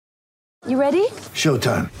You ready?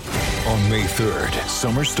 Showtime. On May 3rd,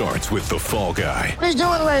 summer starts with The Fall Guy. Let's do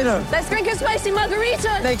it later. Let's drink a spicy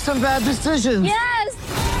margarita. Make some bad decisions.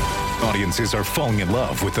 Yes! Audiences are falling in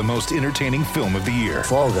love with the most entertaining film of the year.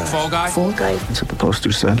 Fall Guy. Fall Guy? Fall Guy. That's what the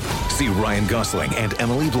poster said. See Ryan Gosling and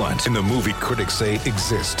Emily Blunt in the movie critics say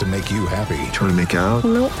exists to make you happy. Trying to make it out?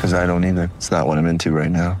 Nope. Because I don't either. It's not what I'm into right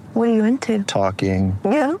now. What are you into? Talking.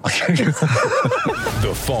 Yeah.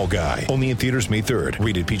 The Fall Guy. Only in theaters May 3rd.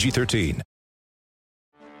 Rated PG-13.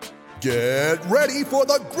 Get ready for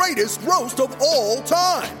the greatest roast of all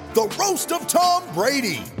time. The Roast of Tom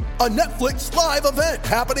Brady. A Netflix live event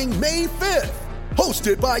happening May 5th.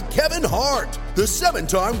 Hosted by Kevin Hart. The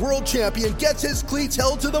 7-time world champion gets his cleats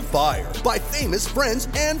held to the fire by famous friends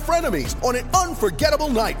and frenemies on an unforgettable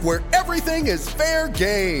night where everything is fair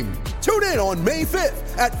game. Tune in on May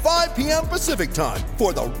 5th at 5 p.m. Pacific time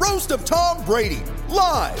for the Roast of Tom Brady.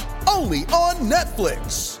 Live only on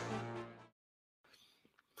Netflix.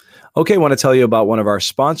 Okay, I want to tell you about one of our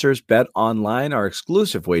sponsors, Bet Online, our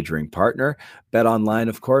exclusive wagering partner. Bet Online,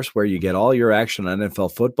 of course, where you get all your action on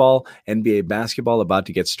NFL football, NBA basketball about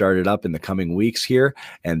to get started up in the coming weeks here.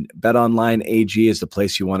 And Bet Online AG is the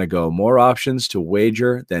place you want to go. More options to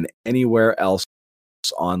wager than anywhere else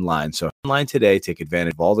online. So online today, take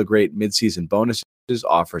advantage of all the great midseason bonuses,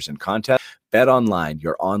 offers, and contests. Bet Online,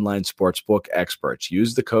 your online sportsbook experts.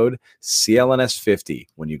 Use the code CLNS50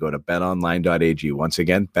 when you go to betonline.ag. Once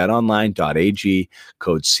again, betonline.ag,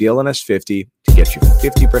 code CLNS50 to get you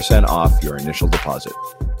 50% off your initial deposit.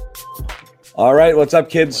 All right, what's up,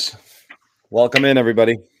 kids? Welcome in,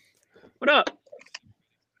 everybody. What up?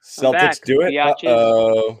 Celtics do it. Biatches.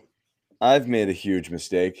 Uh-oh. I've made a huge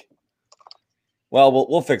mistake. Well,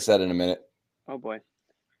 we'll fix that in a minute. Oh boy.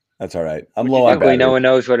 That's all right. I'm What'd low you on do? battery. No one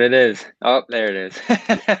knows what it is. Oh, there it is.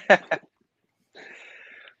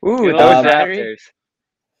 Ooh, You those lost battery? Raptors.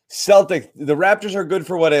 Celtic, the Raptors are good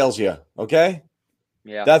for what ails you. Okay,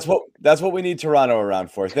 Yeah. that's what we need Toronto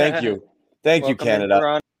around for. Thank you, thank you, Welcome to Canada.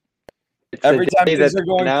 Toronto. It's Every the time day things that are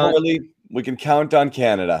going now- poorly, we can count on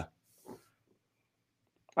Canada.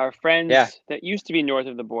 Our friends Yeah. that used to be north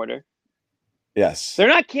of the border. Yes, They're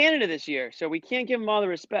not Canada this year, so we can't give them all the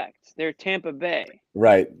respect. They're Tampa Bay.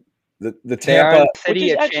 right. The They are Tampa. the city Which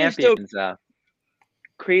is of actually still- champions, though.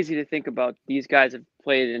 Crazy to think about. These guys have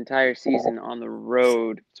played an entire season on the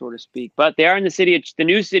road, so to speak. But they are in the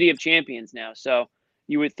new city of champions now. So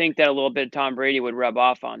you would think that a little bit of Tom Brady would rub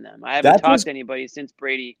off on them. I haven't That talked was- to anybody since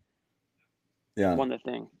Brady Yeah, won the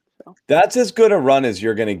thing. that's as good a run as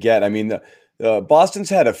you're going to get. I mean, the Boston's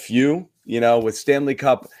had a few, with Stanley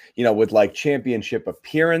Cup, with like championship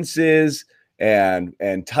appearances and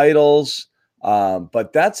titles.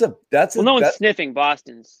 But that's Well, no one's sniffing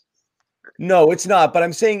Boston's. No, it's not. But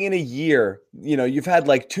I'm saying in a year, you've had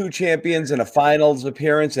like 2 champions and a finals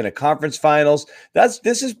appearance and a conference finals.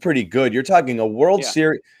 This is pretty good. You're talking a World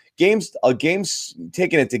Series games,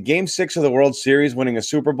 taking it to Game 6 of the World Series, winning a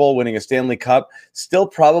Super Bowl, winning a Stanley Cup. Still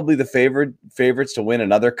probably the favorites to win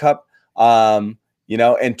another cup. And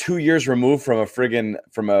 2 years removed from from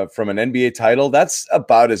an NBA title. That's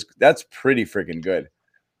pretty friggin' good.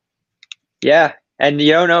 Yeah, and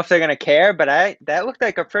you don't know if they're gonna care, but that looked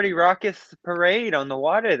like a pretty raucous parade on the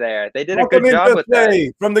water there. They did a good job with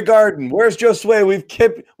that. From the Garden. Where's Josue?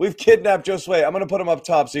 We've kidnapped Josue. I'm gonna put him up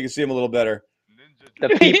top so you can see him a little better. The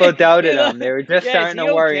people doubted him. They were just Yeah, starting is to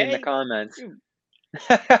he worry in okay? the comments.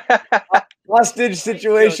 Hostage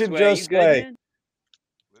situation, Josue, you good, Josue. man?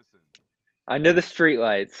 Under the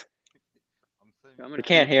streetlights. I'm gonna We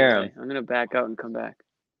can't hear him. I'm gonna back out and come back.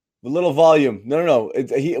 The little volume. No.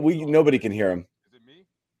 Nobody can hear him. Is it me?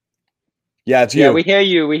 Yeah, it's you. Yeah, we hear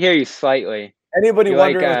you. We hear you slightly. Anybody You're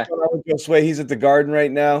wondering like, what's going on with Josue? He's at the Garden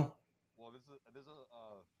right now. Well, there's a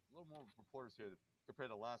little more reporters here compared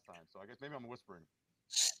to last time, so I guess maybe I'm whispering.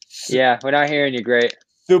 Yeah, we're not hearing you great.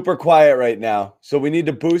 Super quiet right now. So we need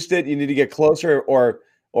to boost it. You need to get closer or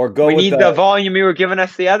go We with need the volume you were giving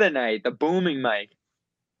us the other night, the booming mic.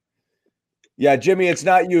 Yeah, Jimmy, it's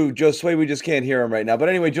not you, Josue. We just can't hear him right now. But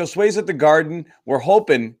anyway, Josue's at the Garden. We're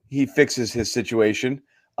hoping he fixes his situation.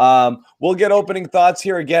 We'll get opening thoughts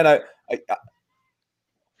here again. I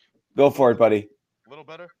go for it, buddy. A little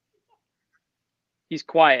better? He's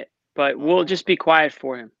quiet, but we'll just be quiet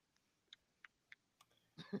for him.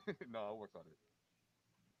 No, I'll work on it.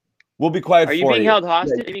 We'll be quiet Are you for being you. held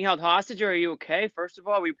hostage? Yeah. Are you being held hostage, or are you okay? First of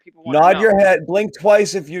all, people want to Nod know. your head. Blink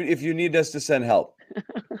twice if you need us to send help.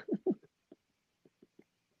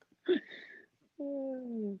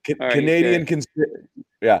 All right, Canadian good.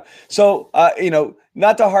 Yeah. So,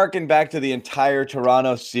 not to harken back to the entire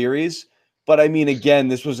Toronto series, but I mean, again,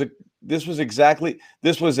 this was a,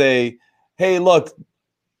 hey, look,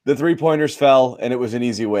 The 3-pointers fell, and it was an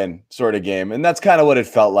easy win sort of game. And that's kind of what it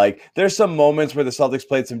felt like. There's some moments where the Celtics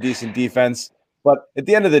played some decent defense, but at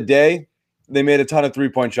the end of the day, they made a ton of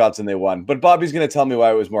 3-point shots and they won. But Bobby's going to tell me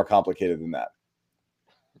why it was more complicated than that.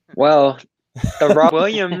 Well, the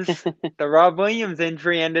Rob Williams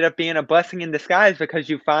injury ended up being a blessing in disguise because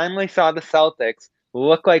you finally saw the Celtics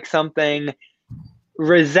look like something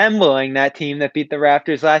resembling that team that beat the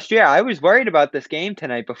Raptors last year. I was worried about this game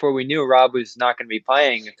tonight before we knew Rob was not going to be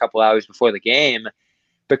playing a couple hours before the game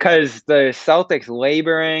because the Celtics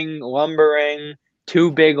lumbering,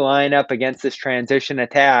 too big lineup against this transition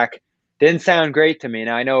attack didn't sound great to me.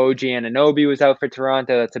 Now, I know OG Anunoby was out for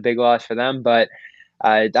Toronto. That's a big loss for them, but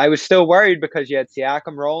I was still worried because you had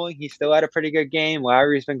Siakam rolling. He still had a pretty good game.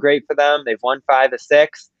 Lowry's been great for them. They've won 5 of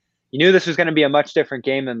 6. You knew this was going to be a much different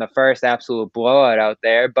game than the first absolute blowout out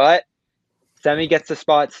there, but Semi gets a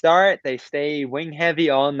spot start. They stay wing heavy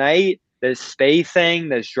all night. There's spacing,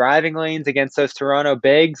 there's driving lanes against those Toronto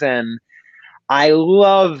bigs, and I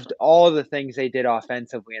loved all the things they did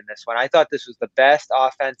offensively in this one. I thought this was the best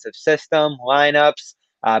offensive system, lineups,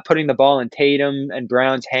 putting the ball in Tatum and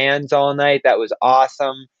Brown's hands all night. That was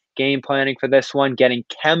awesome. Game planning for this one, getting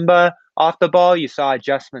Kemba off the ball. You saw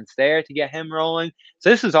adjustments there to get him rolling. So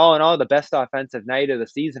this is all in all the best offensive night of the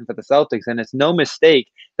season for the Celtics, and it's no mistake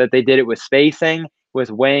that they did it with spacing,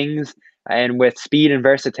 with wings, and with speed and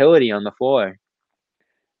versatility on the floor.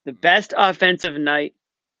 The best offensive night.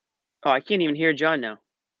 Oh, I can't even hear John now.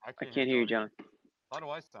 I can't hear you, John. How do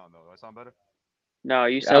I sound, though? Do I sound better? No,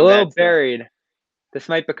 you sound a little bad buried. This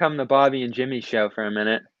might become the Bobby and Jimmy show for a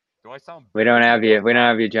minute. Do I sound? We don't have you. We don't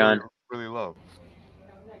have you, John. Really low.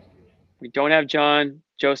 We don't have John.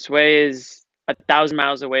 Joe Sway is 1,000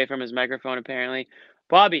 miles away from his microphone, apparently.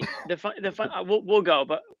 Bobby, we'll go.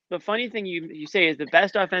 But the funny thing you say is the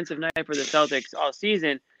best offensive night for the Celtics all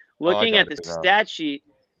season. Looking at the stat sheet,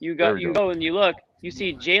 you go and you look. You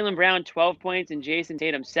see Jaylen Brown 12 points and Jason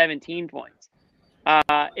Tatum 17 points.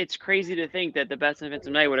 It's crazy to think that the best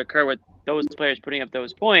offensive night would occur with those players putting up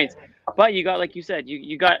those points. But you got, like you said,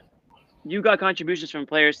 you got contributions from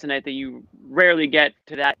players tonight that you rarely get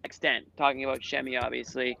to that extent. Talking about Shemi,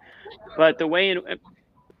 obviously, but the way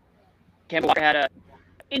Kemba Walker had a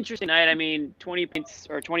interesting night. I mean, 20 points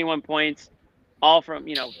or 21 points, all from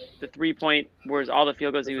the 3-point, whereas all the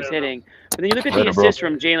field goals he was hitting. But then you look at the assists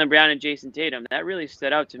from Jaylen Brown and Jason Tatum. That really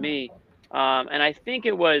stood out to me. And I think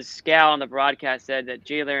it was Scal on the broadcast said that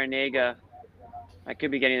Jay Larranaga, I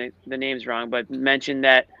could be getting the names wrong, but mentioned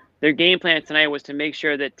that their game plan tonight was to make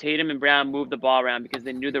sure that Tatum and Brown moved the ball around because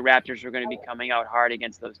they knew the Raptors were going to be coming out hard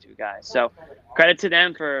against those two guys. So credit to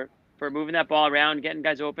them for moving that ball around, getting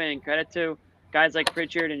guys open, and credit to guys like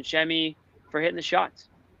Pritchard and Shemi for hitting the shots.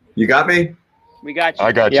 You got me? We got you.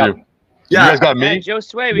 I got you. Yeah. You guys got me? Yeah, Joe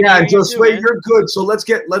Sway. Joe Sway, you're good. So let's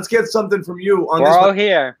get something from you on We're this all one.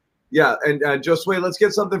 here. Yeah, and Joe Sway, let's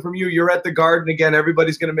get something from you. You're at the Garden again.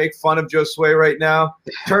 Everybody's going to make fun of Joe Sway right now.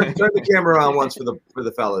 Turn the camera on once for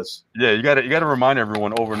the fellas. Yeah, you got to remind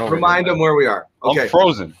everyone over and over. Remind them where we are. Okay. I'm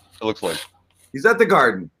frozen. It looks like he's at the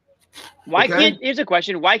Garden. Here's a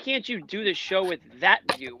question. Why can't you do the show with that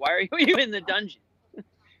view? Why are you in the dungeon?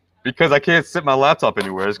 Because I can't sit my laptop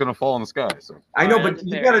anywhere. It's going to fall in the sky. So I know, but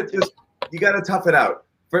you got to tough it out.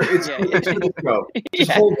 It's for the show.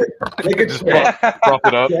 Just hold it. Make it prop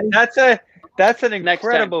it up. That's an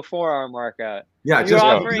incredible forearm workout. Yeah, you're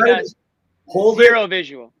offering us hold zero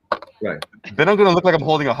visual. Right. Then I'm going to look like I'm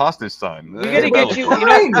holding a hostage sign. We got to get you.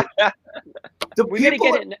 We got to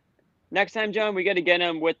get it next time, John. We got to get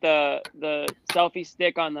him with the selfie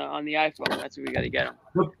stick on the iPhone. That's what we got to get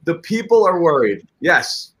him. The people are worried.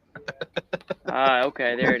 Yes.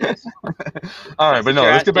 Okay, there it is. All right, but no,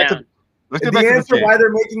 let's get back to. The answer why they're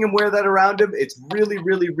making him wear that around him, it's really,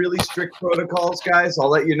 really, really strict protocols, guys. I'll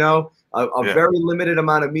let you know. A very limited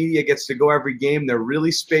amount of media gets to go every game. They're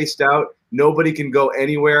really spaced out. Nobody can go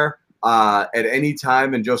anywhere at any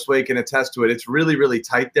time, and Joe Sway can attest to it. It's really, really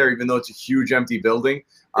tight there, even though it's a huge empty building.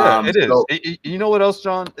 Yeah, it is. You know what else,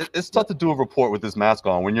 John? It's tough to do a report with this mask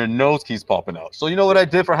on when your nose keeps popping out. So you know what I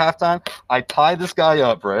did for halftime? I tied this guy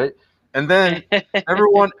up, right? And then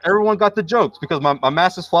everyone got the jokes because my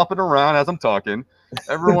mask is flopping around as I'm talking.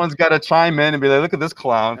 Everyone's got to chime in and be like, "Look at this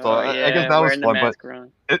clown." So I guess that was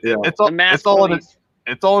fun. But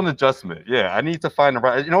it's all an adjustment. Yeah, I need to find the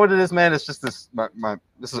right. You know what it is, man? It's just this.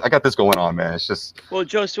 I got this going on, man. It's just. Well,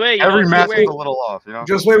 Joe Sway, every mask is a little off. You know.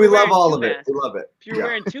 Joe Sway, we love all of it. We love it. If you're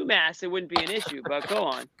wearing 2 masks, it wouldn't be an issue. But go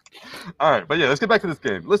on. All right, but yeah, let's get back to this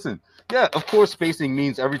game. Listen. Yeah, of course, spacing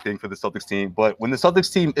means everything for the Celtics team. But when the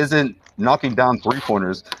Celtics team isn't knocking down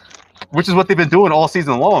 3-pointers, which is what they've been doing all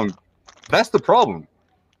season long, that's the problem.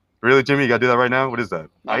 Really, Jimmy? You got to do that right now? What is that?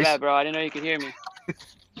 My Ice? bad, bro. I didn't know you could hear me.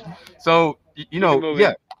 So, move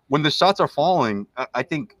yeah, it. when the shots are falling, I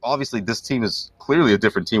think obviously this team is clearly a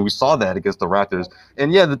different team. We saw that against the Raptors.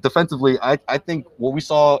 And yeah, defensively, I think what we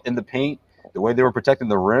saw in the paint, the way they were protecting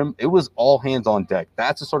the rim, it was all hands on deck.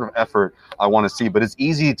 That's the sort of effort I want to see. But it's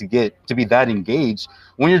easy to be that engaged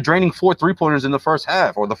when you're draining 4 3-pointers in the first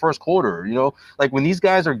half or the first quarter. Like when these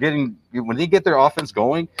guys when they get their offense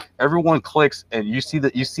going, everyone clicks, and you see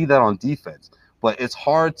that on defense. But it's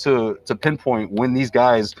hard to pinpoint when these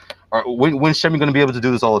guys are when Semi going to be able to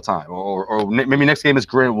do this all the time, or maybe next game is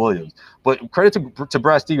Grant Williams. But credit to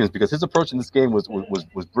Brad Stevens, because his approach in this game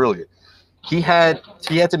was brilliant. He had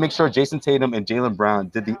to make sure Jason Tatum and Jaylen Brown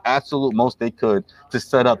did the absolute most they could to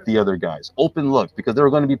set up the other guys. Open looks, because there were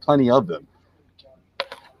going to be plenty of them.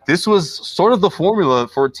 This was sort of the formula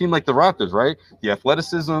for a team like the Raptors, right? The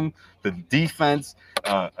athleticism, the defense,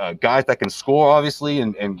 guys that can score, obviously,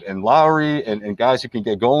 and Lowry and guys who can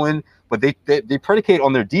get going. But they predicate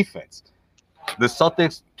on their defense. The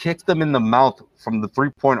Celtics kicked them in the mouth from the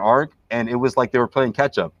 3-point arc, and it was like they were playing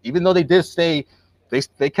catch-up. Even though they did stay –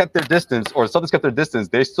 They kept their distance, or the Celtics kept their distance.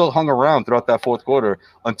 They still hung around throughout that fourth quarter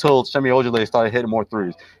until Semi Ojeleye started hitting more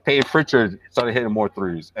threes. Peyton Pritchard started hitting more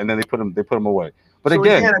threes, and then they put him away. But so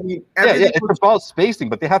again, I mean, it's about spacing,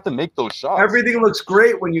 but they have to make those shots. Everything looks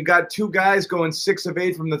great when you got 2 guys going 6 of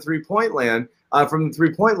 8 from the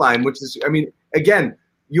 3-point line, which is, I mean, again,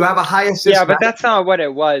 you have a high assist. Yeah, but that's not what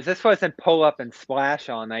it was. This wasn't pull up and splash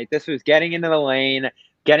all night. This was getting into the lane,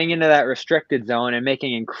 getting into that restricted zone, and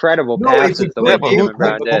making incredible passes the way Jaylen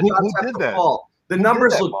Brown did. Who did that? The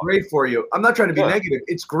numbers look great for you. I'm not trying to be negative.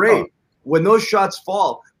 It's great when those shots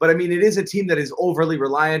fall. But, I mean, it is a team that is overly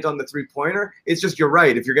reliant on the 3-pointer. It's just, you're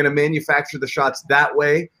right. If you're going to manufacture the shots that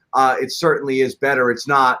way, it certainly is better. It's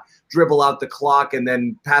not dribble out the clock and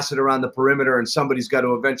then pass it around the perimeter and somebody's got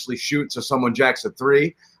to eventually shoot so someone jacks a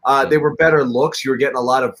 3. They were better looks. You were getting a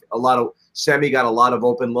lot of Semi got a lot of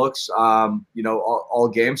open looks,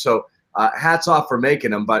 all game. So hats off for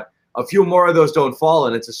making them. But a few more of those don't fall,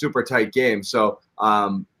 and it's a super tight game. So,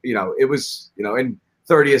 it was, and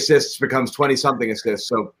 30 assists becomes 20-something assists.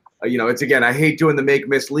 So, it's, again, I hate doing the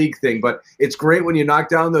make-miss league thing, but it's great when you knock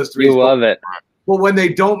down those threes. You love it. But when they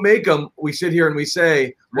don't make them, we sit here and we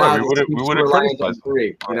say, wow, we would have criticized on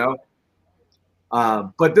 3,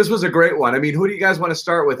 But this was a great one. I mean, who do you guys want to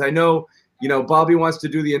start with? I know, Bobby wants to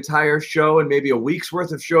do the entire show and maybe a week's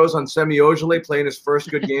worth of shows on Semi Ojeleye playing his first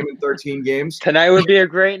good game in 13 games. Tonight would be a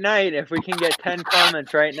great night if we can get 10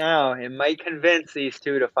 comments right now. It might convince these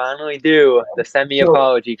two to finally do the Semi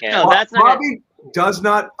apology cam. No, that's not Bobby does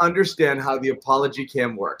not understand how the apology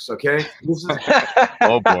cam works, okay? This is,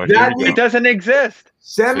 oh, boy. It doesn't exist.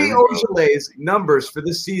 Semi Ojeleye's numbers for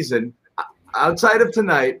this season, outside of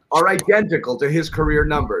tonight, are identical to his career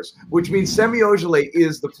numbers, which means Semi Ojeleye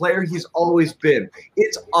is the player he's always been.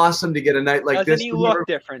 It's awesome to get a night like this. Doesn't he look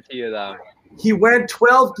different to you, though? He went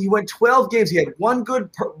 12 games. He had one good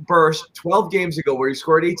burst 12 games ago where he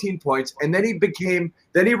scored 18 points, and then he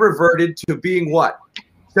reverted to being what?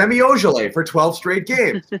 Semi Ojeleye for 12 straight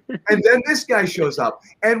games. And then this guy shows up.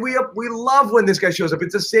 And we love when this guy shows up.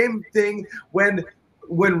 It's the same thing when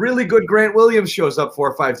really good Grant Williams shows up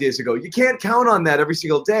 4 or 5 days ago. You can't count on that every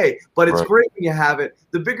single day, but it's great when you have it.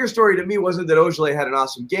 The bigger story to me wasn't that Ojeleye had an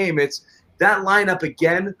awesome game. It's that lineup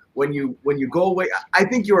again when you go away. I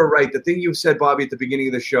think you were right. The thing you said, Bobby, at the beginning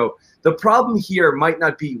of the show, the problem here might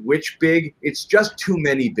not be which big. It's just too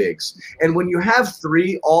many bigs. And when you have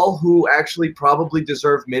 3, all who actually probably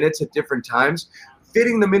deserve minutes at different times,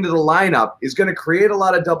 fitting them into the lineup is going to create a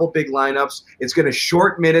lot of double big lineups. It's going to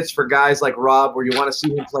short minutes for guys like Rob, where you want to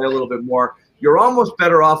see him play a little bit more. You're almost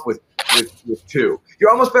better off with 2. You're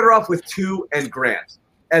almost better off with 2 and Grant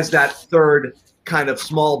as that third kind of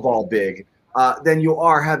small ball big than you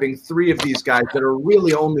are having 3 of these guys that are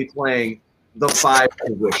really only playing the 5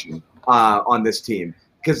 position on this team,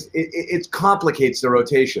 because it complicates the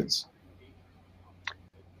rotations.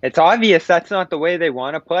 It's obvious that's not the way they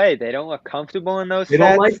want to play. They don't look comfortable in those sets.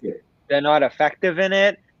 Don't like it. They're not effective in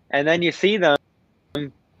it. And then you see them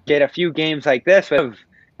get a few games like this with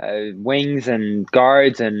wings and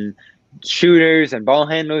guards and shooters and ball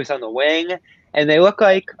handlers on the wing, and they look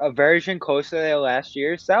like a version closer to their last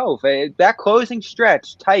year's self. That closing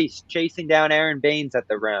stretch, Tice chasing down Aaron Baines at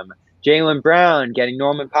the rim, Jaylen Brown getting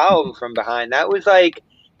Norman Powell from behind. That was like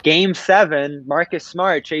Game 7, Marcus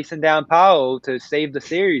Smart chasing down Powell to save the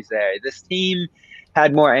series there. This team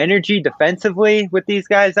had more energy defensively with these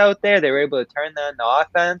guys out there. They were able to turn that into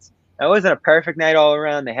offense. It wasn't a perfect night all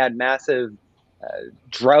around. They had massive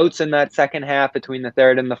droughts in that second half between the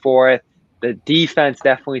third and the fourth. The defense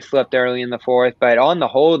definitely slipped early in the fourth, but on the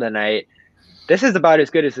whole tonight, this is about as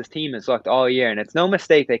good as this team has looked all year, and it's no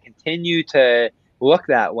mistake they continue to look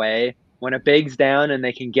that way when a big's down and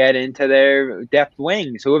they can get into their depth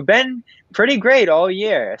wings, who have been pretty great all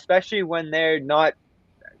year, especially when they're not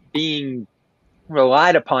being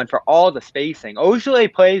relied upon for all the spacing.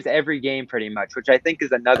 Ojale plays every game pretty much, which I think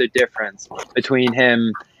is another difference between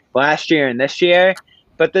him last year and this year.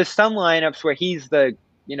 But there's some lineups where he's the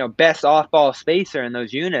best off-ball spacer in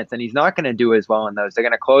those units, and he's not going to do as well in those. They're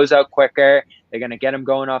going to close out quicker. They're going to get him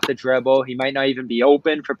going off the dribble. He might not even be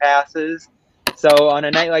open for passes. So on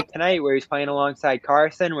a night like tonight where he's playing alongside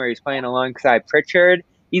Carson, where he's playing alongside Pritchard,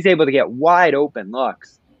 he's able to get wide open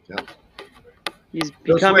looks. Yeah. He's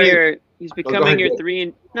becoming your 3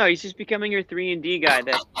 and D guy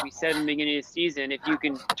that we said in the beginning of the season. If you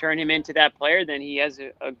can turn him into that player, then he has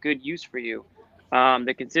a good use for you.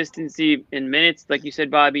 The consistency in minutes, like you said,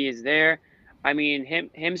 Bobby, is there. I mean,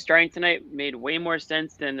 him starting tonight made way more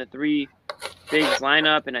sense than the 3 bigs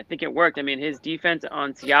lineup, and I think it worked. I mean, his defense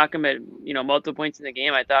on Siakam at multiple points in the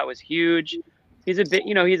game, I thought was huge. He's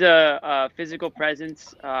he's a physical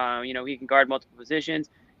presence. He can guard multiple positions.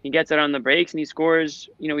 He gets out on the breaks and he scores.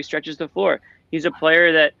 He stretches the floor. He's a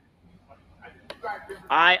player that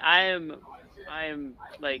I am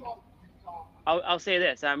like. I'll say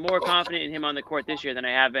this. I'm more confident in him on the court this year than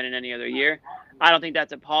I have been in any other year. I don't think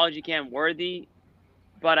that's apology cam worthy,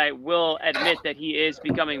 but I will admit that he is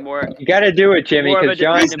becoming more. You got to do it, Jimmy, because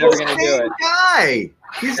John's never going to do it. Guy.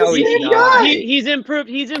 He's the same guy. He's improved.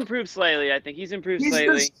 He's improved slightly. I think he's improved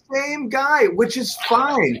slightly. He's the same guy, which is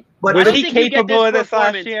fine. But was he capable of this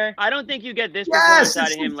last year? I don't think you get this performance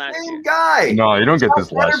out of him last year. Same guy. No, you don't get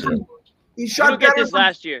this last year. He shot you don't get this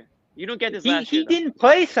last year. You don't get this last year. He didn't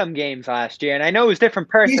play some games last year, and I know it was different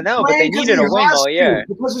personnel, but they needed a wing all year.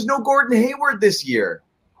 Because there's no Gordon Hayward this year.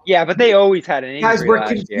 Yeah, but they always had an injury Guys, we're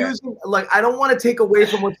last confusing. year. Like, I don't want to take away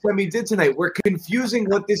from what Semi did tonight. We're confusing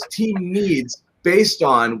what this team needs based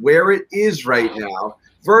on where it is right now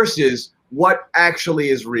versus what actually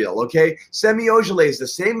is real, okay? Semi Ojeleye is the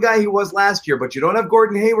same guy he was last year, but you don't have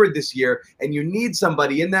Gordon Hayward this year, and you need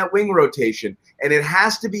somebody in that wing rotation, and it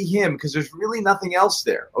has to be him because there's really nothing else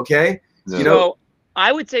there, okay? Yeah. So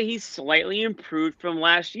I would say he's slightly improved from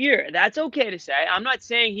last year. That's okay to say. I'm not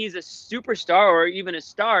saying he's a superstar or even a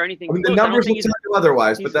star or anything. I mean, the numbers will tell you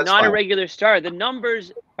otherwise, but that's not fine. a regular star. The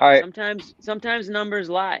numbers, all right. Sometimes numbers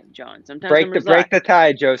lie, John. Sometimes break the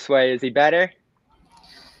tie, Josue. Is he better?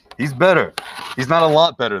 He's better. He's not a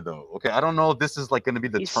lot better though. Okay, I don't know if this is like going to be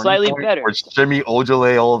the He's turning slightly point better. where Semi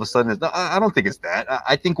Ojeleye all of a sudden is. I don't think it's that.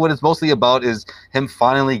 I think what it's mostly about is him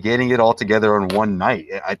finally getting it all together on one night.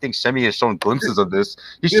 I think Semi has shown glimpses of this.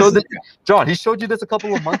 He showed that, John. He showed you this a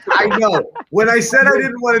couple of months ago. I know. When I said I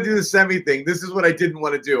didn't want to do the Semi thing, this is what I didn't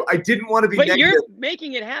want to do. I didn't want to be negative. You're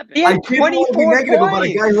making it happen. He I had didn't want to be 24 negative about a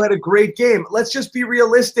points. guy who had a great game. Let's just be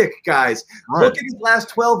realistic, guys. Right. Look at his last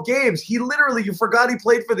 12 games. He literally, you forgot he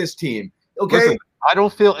played for this team. Okay? Listen, I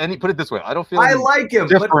don't feel any. Put it this way, I don't feel. I any like him,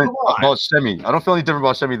 but different come on. about Semi. I don't feel any different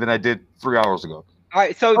about Semi than I did 3 hours ago. All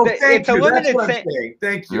right, so Thank it's a you. That's limited. what I'm saying.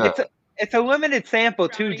 Thank you. Yeah. It's a limited sample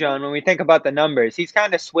too, John. When we think about the numbers, he's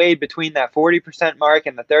kind of swayed between that 40% mark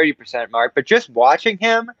and the 30% mark. But just watching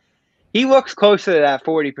him, he looks closer to that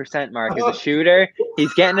 40% mark as a shooter.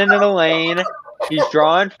 He's getting into the lane. He's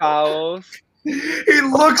drawing fouls. He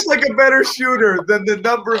looks like a better shooter than the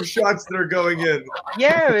number of shots that are going in.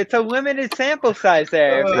 Yeah, it's a limited sample size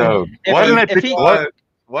there. No. If Why he- didn't I if think? he-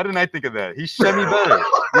 Why didn't I think of that? He's Semi better.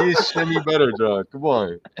 He is Semi better, John. Come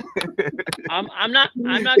on. I'm not He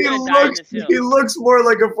going to die on looks, this hill. he looks more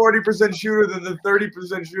like a 40% shooter than the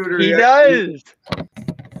 30% shooter. He actually- does.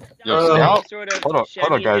 Yo, how- Sort of hold on,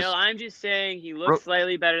 Chevy guys. Hill. I'm just saying he looks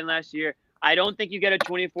slightly better than last year. I don't think you get a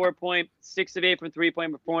 24-point, 6 of 8 from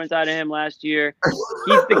 3-point performance out of him last year.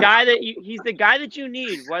 He's the guy that you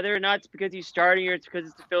need, whether or not it's because he's starting or it's because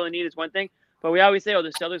it's to fill a need is one thing. But we always say, oh,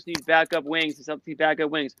 the Celtics need backup wings. The Celtics need backup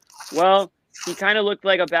wings. Well, he kind of looked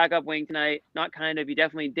like a backup wing tonight. Not kind of. He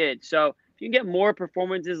definitely did. So if you can get more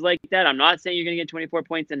performances like that, I'm not saying you're going to get 24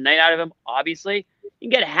 points a night out of him, obviously. You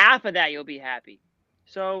can get half of that, you'll be happy.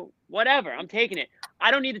 So whatever. I'm taking it.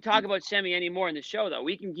 I don't need to talk about Semi anymore in the show, though.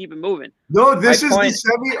 We can keep it moving. No, this My is point- the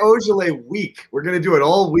Semi Ojeleye week. We're going to do it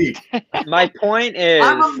all week. My point is,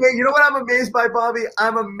 I'm amazed. You know what I'm amazed by, Bobby?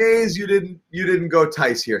 I'm amazed you didn't go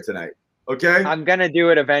Tice here tonight. Okay? I'm gonna do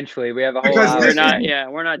it eventually. We have a whole Because hour. this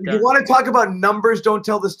We're not If done. you want to talk about numbers, don't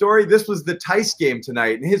tell the story. This was the Tice game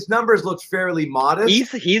tonight, and his numbers looked fairly modest.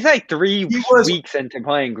 He's like 3 He was- weeks into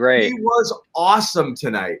playing great. He was awesome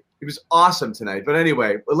tonight. He was awesome tonight. But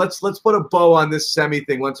anyway, let's put a bow on this Semi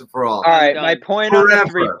thing once and for all. All right, Done. my point on the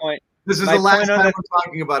Forever. 3-point. This is My the last point on time the- we're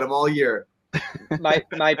talking about him all year.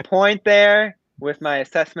 my point there with my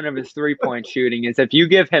assessment of his 3-point shooting is if you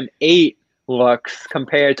give him 8 looks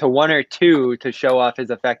compared to 1 or 2 to show off his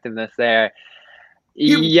effectiveness there,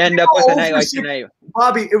 you end up with a night like tonight.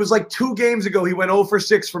 Bobby, it was like 2 games ago he went 0 for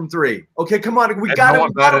 6 from 3. Okay, come on. We And got no to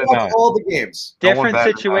one batted watch an eye. all the games. No one Different batted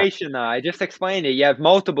an eye. situation, though. I just explained it. You have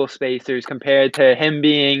multiple spacers compared to him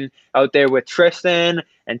being out there with Tristan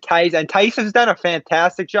and Tyson. And Tyson's done a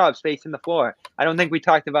fantastic job spacing the floor. I don't think we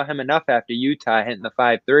talked about him enough after Utah hitting the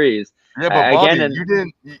 5 threes. Yeah, but Bobby, again,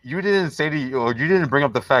 you didn't say or you didn't bring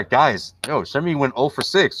up the fact, guys. Yo, Semi went 0 for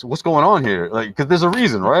 6. What's going on here? Like, because there's a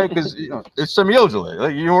reason, right? Because it's Semi Ojeleye.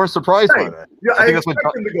 Like, you weren't surprised by that. Yeah, I think that's expect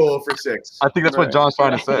what him to go 0 for 6. I think that's what John's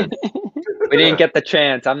trying to say. We didn't get the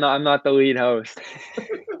chance. I'm not the lead host.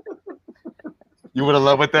 You would have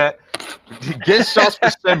loved with that. Get shots for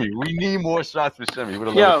Semi. We need more shots for Semi. Would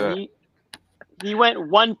have loved with that. He went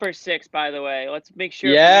 1 for 6, by the way. Let's make sure.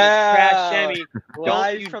 Yeah. Trash Semi. Don't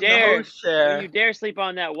Lies you from the dare! host chair. Don't you dare sleep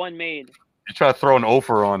on that one made. You try to throw an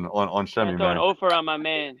offer on Semi, Throw an man. offer on my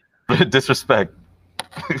man. Disrespect.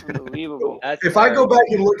 Unbelievable. If I go back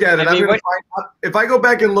and look at it, I mean, if I go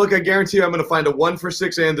back and look, I guarantee you I'm going to find a 1 for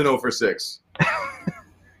 6 and an 0 for 6.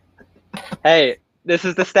 Hey, this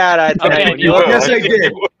is the stat I tonight. Okay, When you look Yes, at I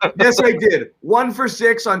did. Yes, I did. 1 for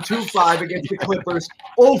 6 on 2-5 against the Clippers.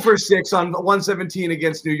 0 for 6 on 117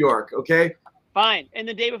 against New York. Okay. Fine. And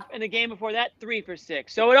the game before that, 3 for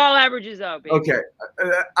 6. So it all averages out, baby. Okay.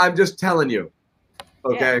 I'm just telling you.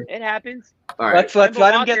 Okay. Yeah, it happens. All right. let's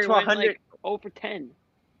let him get to Walker went 100. like 0 for 10.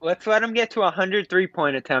 Let's let him get to 100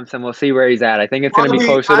 3-point attempts, and we'll see where he's at. I think it's going to be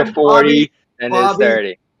Bobby, closer to 40 than his Bobby,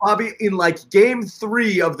 30. Bobby, in like game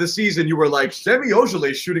 3 of the season, you were like, Semi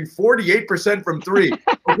Ojeleye shooting 48% from 3.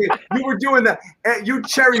 Okay, you were doing that. You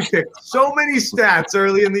cherry picked so many stats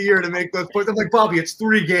early in the year to make those points. I'm like, Bobby, it's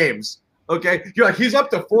 3 games. Okay, you're like, he's up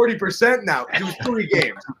to 40% now. It was 3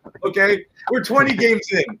 games. Okay, we're 20 games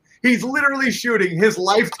in. He's literally shooting his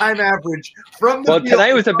lifetime average from the Well, field.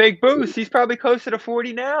 tonight was a big boost. He's probably closer to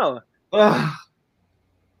 40 now.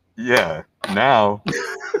 Yeah. Now,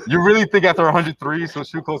 you really think after 103 he'll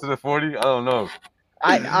shoot closer to 40? I don't know.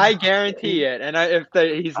 I guarantee it. And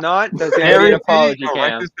he's not, there's going to be an apology Yo, write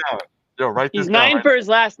cam. this down. Yo, write this He's down. 9 for his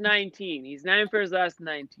last 19. He's 9 for his last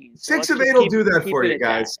 19. So 6 let's of just 8 will keep- do that keep for it you at that.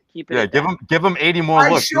 guys. Keep it Yeah, at give him 80 more I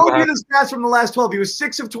looks. showed you the stats from the last 12. He was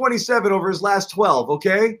 6 of 27 over his last 12.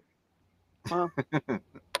 Okay. Well,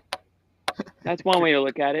 that's one way to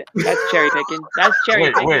look at it. That's cherry picking. That's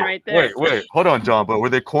cherry picking right there. Wait. Hold on, John. But were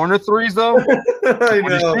they corner threes though? I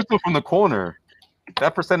When he know. shoots them from the corner,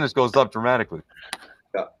 that percentage goes up dramatically.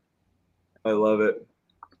 I love it.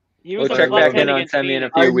 He was We'll on check the left back in hand on against Semi in a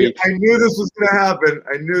Phoenix. few weeks. I knew this was gonna happen.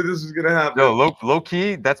 I knew this was gonna happen. Yo, low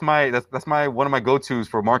key, that's my one of my go-tos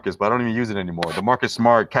for Marcus, but I don't even use it anymore. The Marcus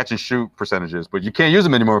Smart catch and shoot percentages, but you can't use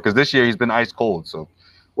them anymore because this year he's been ice cold. So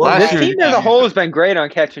Well, This year, team as a whole has been great on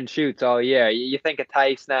catch and shoots all year. You think of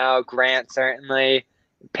Tice now, Grant certainly.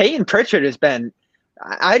 Peyton Pritchard has been,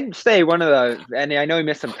 I'd say one of the, and I know he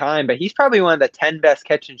missed some time, but he's probably one of the 10 best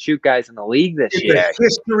catch and shoot guys in the league this in year. the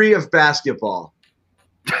history of basketball.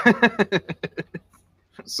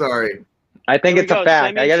 Sorry. I think Here we it's a go, fact.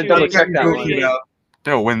 Semi I got to shooting. double check that Goofy. one.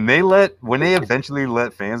 Yo, when they eventually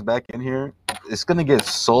let fans back in here, it's gonna get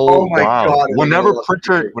so Oh my wild. God,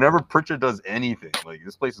 Whenever Pritchard does anything, like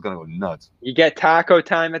this place is gonna go nuts. You get taco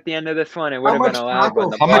time at the end of this one. It would How have been much allowed. taco? When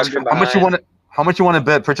the How much? Bucks are How much you behind. want to? How much you want to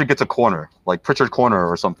bet Pritchard gets a corner, like Pritchard corner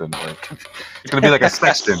or something? Like, it's gonna be like a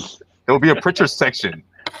section. There will be a Pritchard section.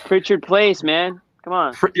 Pritchard Place, man. Come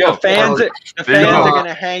on. Yo, The fans there you are go. going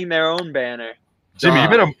to hang their own banner. Jimmy,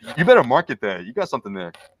 you better market that. You got something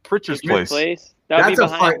there. Pritchard's Pritchard place. That would That's be a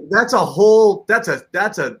behind. fight. That's a whole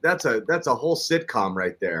whole sitcom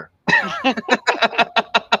right there.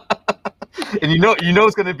 And you know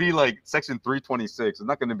it's gonna be like section 326. It's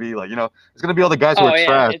not gonna be like it's gonna be all the guys who Oh are yeah,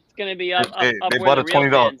 trash. it's gonna be up They where bought the a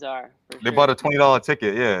real $20 fans are. They bought a $20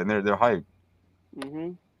 ticket, yeah, and they're hyped.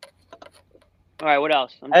 Mm-hmm. All right, what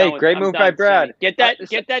else? I'm Hey, done with- great I'm move done by with Brad. Semi.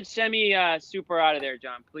 Get that Semi super out of there,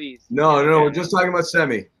 John, please. No, Okay. we're just talking about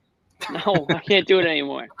Semi. No, I can't do it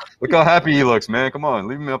anymore. Look how happy he looks, man. Come on,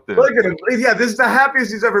 leave him up there. Look at him. Yeah, this is the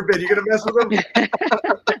happiest he's ever been. You gonna mess with him?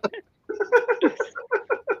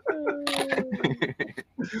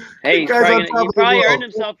 Hey, he's Guy's on probably, top he of the probably world. earned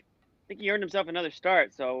himself. I think he earned himself another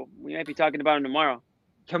start, so we might be talking about him tomorrow.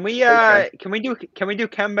 Can we can we do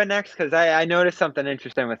Kemba next? Because I noticed something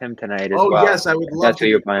interesting with him tonight as Oh well. yes, I would love That's to. what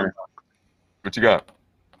you're playing. What you got?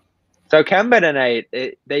 So Kemba tonight,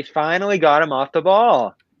 they finally got him off the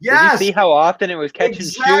ball. Yes, Did you see how often it was catch and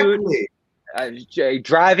shoot? exactly.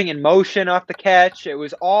 driving in motion off the catch. It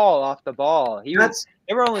was all off the ball.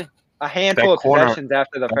 They were only a handful of possessions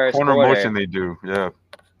after the first corner quarter. motion they do, yeah.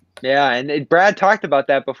 Yeah, and Brad talked about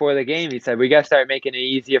that before the game. He said, we got to start making it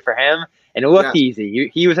easier for him. And it looked easy.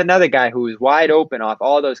 He was another guy who was wide open off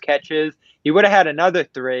all those catches. He would have had another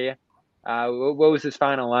 3. What was his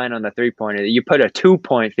final line on the 3-pointer? You put a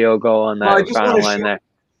 2-point field goal on that final line there.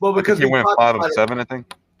 Well, because he went 5 of 7, I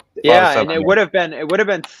think. Yeah, and it would have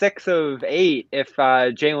been 6 of 8 if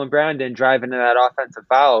Jaylen Brown didn't drive into that offensive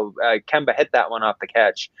foul. Kemba hit that one off the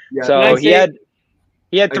catch. Yeah. So he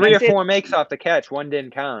had 3 or 4 makes off the catch. One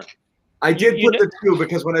didn't count. I did put the 2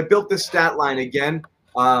 because when I built this stat line again,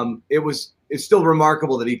 it's still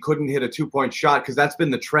remarkable that he couldn't hit a 2-point shot because that's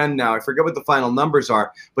been the trend now. I forget what the final numbers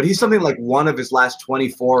are, but he's something like 1 of his last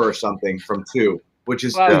 24 or something from 2, which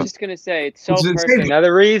is. Well, I was just gonna say it's so perfect.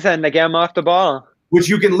 Another reason to get him off the ball. Which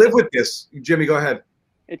you can live with this, Jimmy. Go ahead.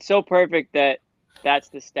 It's so perfect that that's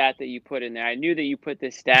the stat that you put in there. I knew that you put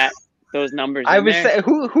this stat, those numbers. I was saying,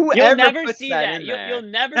 whoever you'll never puts see that. You'll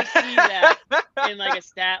never see that in like a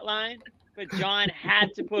stat line. But John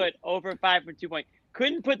had to put over 5 for 2-point.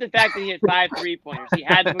 Couldn't put the fact that he had 5 3-pointers. He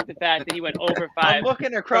had to put the fact that he went over 5. I'm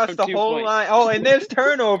looking across the whole line. Oh, and there's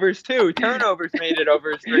turnovers too. Turnovers made it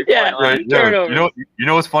over his 3-point line. Right. Turnovers. You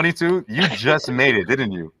know what's funny too? You just made it,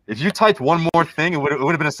 didn't you? If you typed one more thing, it would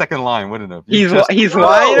have been a second line, wouldn't it?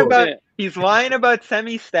 He's lying about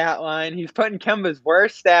Semi's stat line. He's putting Kemba's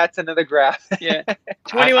worst stats into the graphic. Yeah,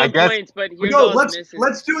 21 points, but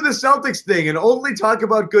let's do the Celtics thing and only talk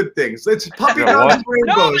about good things. It's puppy dogs and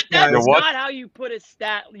rainbows. No, but that's not how you put a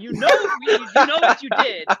stat. You know what you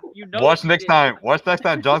did. Watch next time.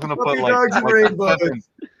 John's gonna put like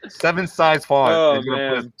 7 size font. Oh, He's gonna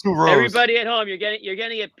man. put 2 rows. Everybody at home, you're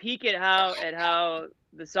getting a peek at how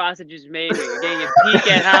the sausage is made. You're getting a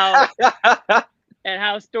peek at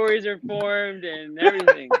how stories are formed and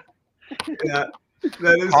everything. Yeah,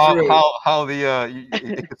 that is true. How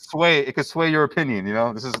it could sway your opinion. You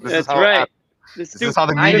know, this is how right. This is how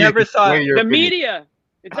the media. I never saw the media.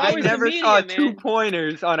 It's I always never the media, saw man.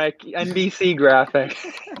 2-pointers on a NBC graphic.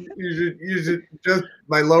 You should just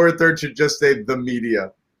my lower third should just say the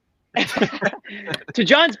media. To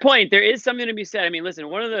John's point, there is something to be said. I mean, listen,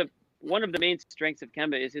 one of the main strengths of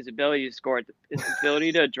Kemba is his ability to score, his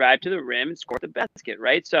ability to drive to the rim and score the basket,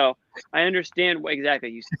 right? So I understand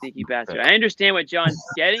exactly, you sneaky bastard. I understand what John's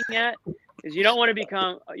getting at, is you don't want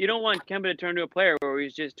Kemba to turn to a player where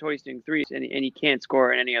he's just hoisting threes and he can't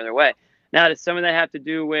score in any other way. Now, does some of that have to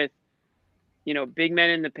do with, big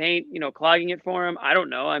men in the paint, clogging it for him? I don't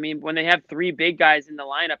know. I mean, when they have 3 big guys in the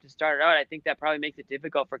lineup to start it out, I think that probably makes it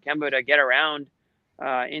difficult for Kemba to get around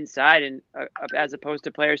inside, and as opposed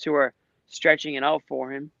to players who are stretching it out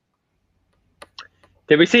for him.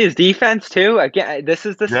 Did we see his defense too? Again, this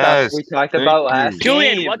is the stuff we talked about last game.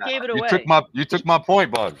 Julian, what gave it away? You took my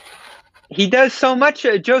point, bud. He does so much.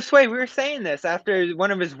 Joe Sway, we were saying this after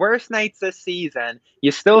one of his worst nights this season. You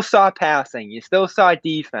still saw passing. You still saw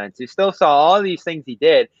defense. You still saw all these things he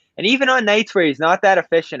did. And even on nights where he's not that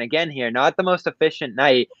efficient, again here, not the most efficient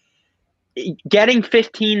night, getting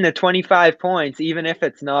 15 to 25 points, even if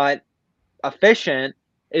it's not efficient,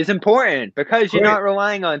 is important because you're not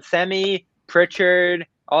relying on Semi, Pritchard,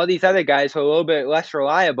 all these other guys who are a little bit less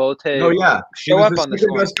reliable to show up on the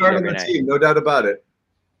score. Best guard on the team, no doubt about it.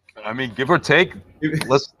 I mean, give or take.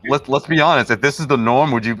 Let's be honest. If this is the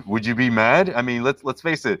norm, would you be mad? I mean, let's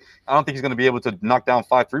face it. I don't think he's going to be able to knock down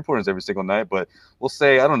 5 3-pointers every single night. But we'll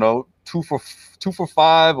say, I don't know, 2 for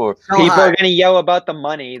 5, or people are going to yell about the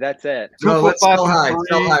money. That's it. Let's sell high.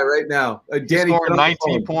 Sell high right now. Danny scoring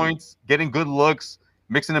 19 points, getting good looks,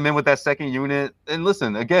 mixing them in with that second unit. And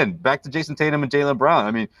listen, again, back to Jason Tatum and Jaylen Brown.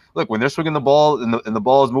 I mean, look, when they're swinging the ball and the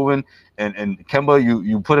ball is moving, and Kemba,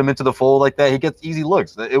 you put him into the fold like that, he gets easy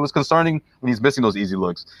looks. It was concerning when he's missing those easy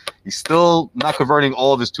looks. He's still not converting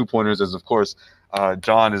all of his 2-pointers, as of course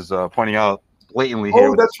John is pointing out blatantly here.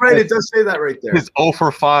 Oh, that's right. It does say that right there. His 0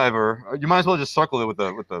 for 5, or you might as well just circle it with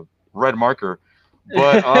the red marker.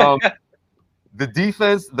 But the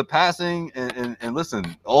defense, the passing, and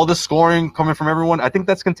listen, all the scoring coming from everyone, I think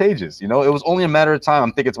that's contagious. It was only a matter of time.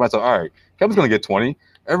 I'm thinking to myself, all right, Kevin's going to get 20.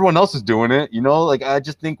 Everyone else is doing it. I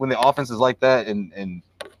just think when the offense is like that and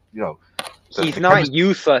he's not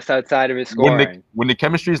useless outside of his scoring. When the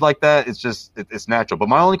chemistry is like that, it's just it's natural. But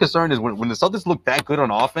my only concern is when the Celtics look that good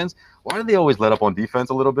on offense, why do they always let up on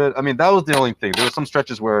defense a little bit? I mean, that was the only thing. There were some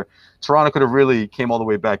stretches where Toronto could have really came all the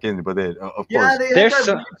way back in, but they, of course.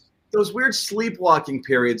 Those weird sleepwalking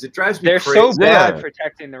periods, it drives me crazy. They're so bad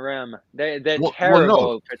protecting the rim. They're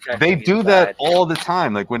terrible protecting. They do that all the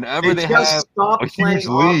time. Like whenever they have a huge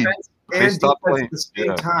lead, they stop playing at the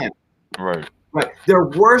same time. Right. Their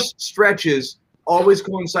worst stretches always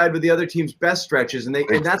coincide with the other team's best stretches, and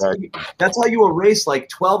that's how you erase like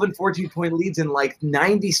 12 and 14-point leads in like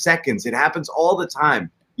 90 seconds. It happens all the time.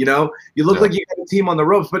 You know, you look like you got a team on the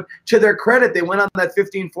ropes, but to their credit, they went on that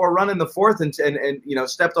 15-4 run in the fourth and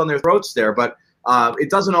stepped on their throats there. But it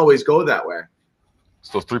doesn't always go that way. It's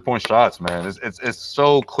those 3-point shots, man. It's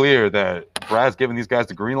so clear that Brad's giving these guys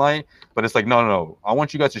the green light, but it's like, no. I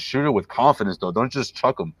want you guys to shoot it with confidence, though. Don't just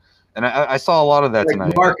chuck them. And I saw a lot of that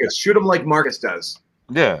tonight. Marcus, shoot him like Marcus does.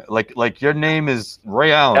 Yeah, like your name is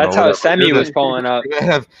Ray Allen. That's how Semi was pulling up.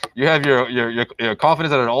 You have your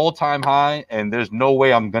confidence at an all-time high, and there's no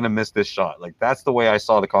way I'm gonna miss this shot. Like that's the way I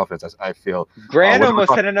saw the confidence. I feel. Grant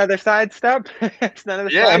almost hit another sidestep.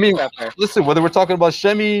 Listen, whether we're talking about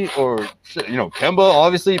Shemi or Kemba,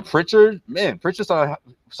 obviously Pritchard. Man, Pritchard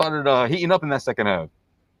started heating up in that second half.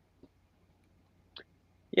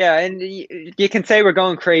 Yeah, and you can say we're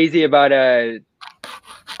going crazy about a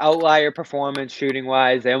outlier performance shooting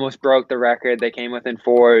wise. They almost broke the record. They came within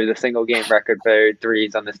 4, the single game record for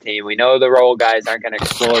threes on this team. We know the role guys aren't going to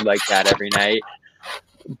explode like that every night,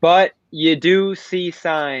 but you do see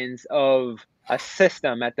signs of a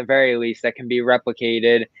system at the very least that can be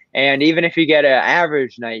replicated. And even if you get an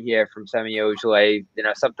average night here from Semi Ojeleye,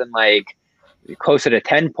 something like closer to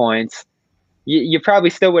 10 points, you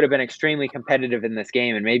probably still would have been extremely competitive in this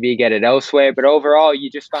game, and maybe you get it elsewhere. But overall, you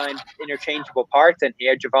just find interchangeable parts in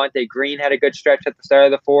here. Javonte Green had a good stretch at the start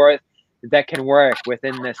of the fourth that can work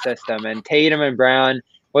within this system. And Tatum and Brown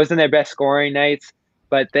wasn't their best scoring nights,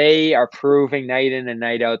 but they are proving night in and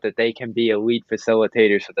night out that they can be elite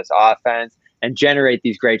facilitators for this offense and generate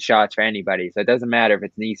these great shots for anybody. So it doesn't matter if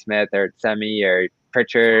it's Neesmith or it's Semi or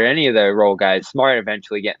Pritchard or any of the role guys. Smart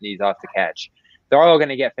eventually getting these off the catch. They're all going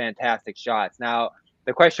to get fantastic shots. Now,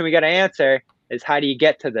 the question we got to answer is, how do you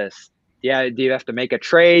get to this? Do you have to make a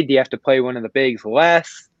trade? Do you have to play one of the bigs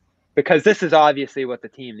less? Because this is obviously what the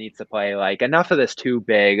team needs to play like. Enough of this too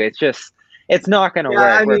big. It's not going to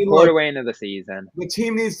work. We're a quarter way into the season. The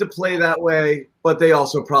team needs to play that way, but they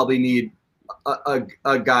also probably need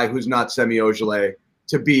a guy who's not Semi Ojeleye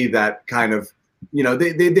to be that kind of,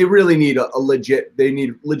 they really need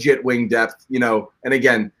legit wing depth, and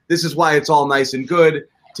again, this is why it's all nice and good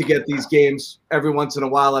to get these games every once in a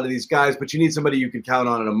while out of these guys, but you need somebody you can count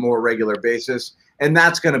on a more regular basis, and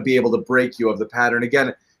that's going to be able to break you of the pattern.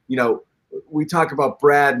 Again, we talk about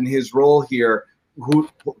Brad and his role here, who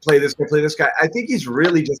play this guy. I think he's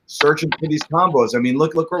really just searching for these combos. I mean,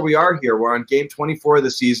 look where we are here. We're on game 24 of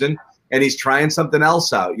the season, and he's trying something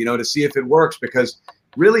else out, to see if it works, because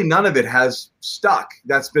really none of it has stuck.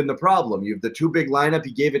 That's been the problem. You have the too big lineup.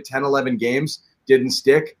 He gave it 10, 11 games, didn't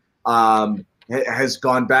stick. Has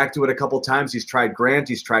gone back to it a couple times. He's tried Grant.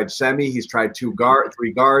 He's tried Semi. He's tried 3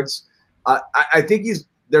 guards. I think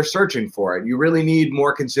they're searching for it. You really need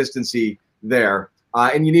more consistency there.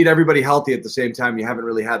 And you need everybody healthy at the same time. You haven't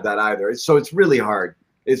really had that either. So it's really hard.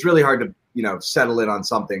 It's really hard to, settle in on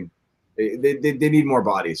something. They need more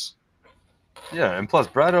bodies. Yeah, and plus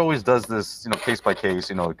Brad always does this, case by case,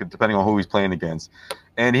 depending on who he's playing against.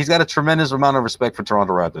 And he's got a tremendous amount of respect for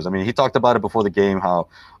Toronto Raptors. I mean, he talked about it before the game, how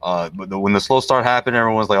when the slow start happened,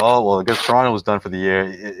 everyone was like, oh, well, I guess Toronto was done for the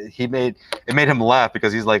year. It made him laugh,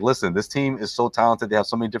 because he's like, listen, this team is so talented. They have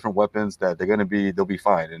so many different weapons that they'll be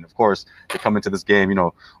fine. And of course, they come into this game,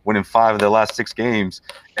 winning 5 of their last 6 games.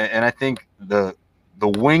 And I think the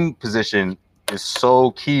wing position is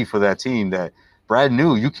so key for that team that Brad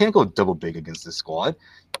knew you can't go double big against this squad.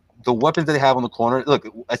 The weapons that they have on the corner, look,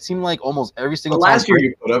 it seemed like almost every single time. Last year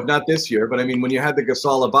you could have, not this year, but I mean, when you had the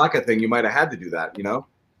Gasol Ibaka thing, you might have had to do that,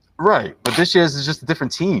 Right, but this year is just a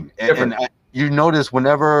different team. And you notice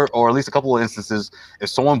whenever, or at least a couple of instances, if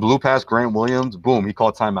someone blew past Grant Williams, boom, he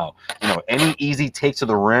called timeout. Any easy take to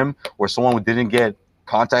the rim where someone didn't get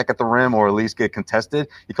contact at the rim or at least get contested,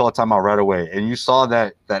 he called timeout right away. And you saw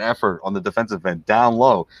that effort on the defensive end down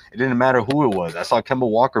low. It didn't matter who it was. I saw Kemba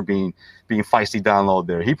Walker being feisty down low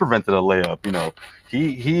there. He prevented a layup.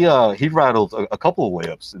 He rattled a couple of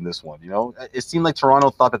layups in this one. It seemed like Toronto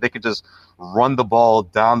thought that they could just run the ball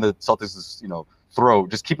down the Celtics' throat,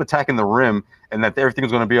 just keep attacking the rim, and that everything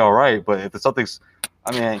was going to be all right. But if the Celtics,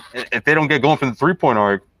 if they don't get going from the 3-point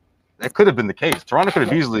arc, that could have been the case. Toronto could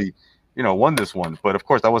have easily won this one, but of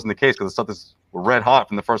course that wasn't the case, because the Celtics were red hot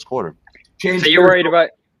from the first quarter. So you're worried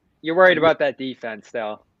about that defense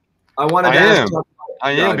still? I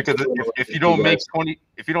am because if you don't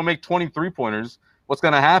make 23 pointers, what's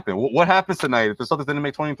going to happen? What happens tonight if the Celtics didn't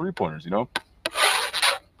make 23 pointers?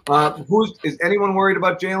 Is anyone worried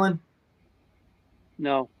about Jalen?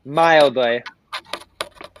 No, mildly.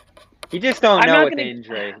 You just don't I'm know not with gonna- the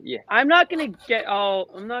injury. Yeah. I'm not gonna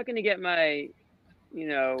get my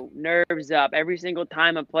nerves up every single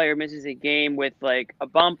time a player misses a game with like a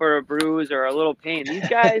bump or a bruise or a little pain. These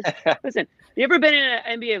guys, listen, you ever been in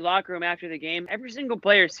an NBA locker room after the game? Every single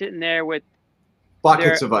player sitting there with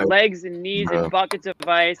Buckets their of ice. legs and knees Yeah. and buckets of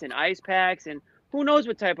ice and ice packs and who knows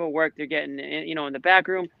what type of work they're getting in the back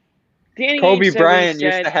room. Danny Ainge Kobe said what he Bryant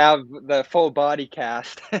used said. to have the full body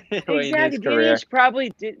cast in his Exactly. career.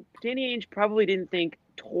 Danny Ainge probably didn't think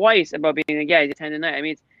twice about being a guy. He's a tendonitis. I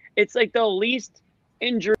mean, it's like the least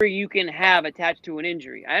injury you can have attached to an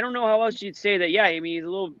injury. I don't know how else you'd say that. Yeah, I mean, he's a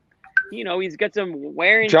little, he's got some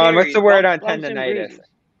wear and tear. John, what's the word on bumps and tendonitis? bruises.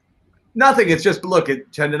 Nothing. It's just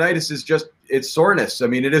tendonitis is just it's soreness. I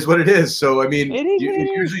mean, it is what it is. So I mean, It is what it it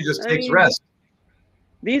is. usually just I takes mean, rest.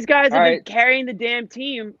 These guys have All been right. carrying the damn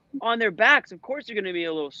team on their backs. Of course, they're going to be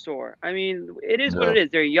a little sore. I mean, it is what Yeah. it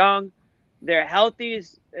is. They're young. They're healthy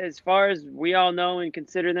as far as we all know and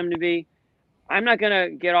consider them to be. I'm not going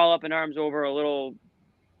to get all up in arms over a little,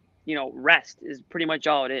 rest is pretty much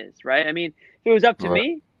all it is, right? I mean, if it was up to Right.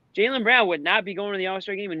 me, Jaylen Brown would not be going to the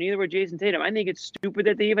All-Star game, and neither would Jason Tatum. I think it's stupid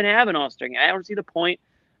that they even have an All-Star game. I don't see the point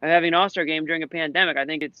of having an All-Star game during a pandemic. I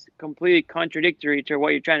think it's completely contradictory to what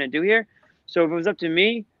you're trying to do here. So if it was up to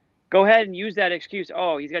me, go ahead and use that excuse.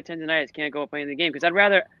 Oh, he's got tendonitis, can't go play in the game. Because I'd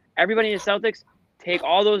rather everybody in the Celtics take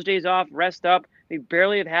all those days off, rest up. They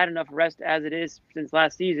barely have had enough rest as it is since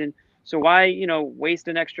last season. So why, waste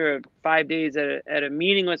an extra 5 days at a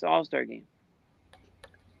meaningless All-Star game?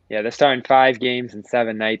 Yeah, they're starting 5 games and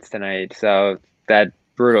 7 nights tonight, so that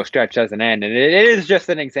brutal stretch doesn't end. And it is just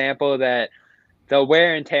an example that the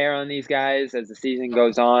wear and tear on these guys as the season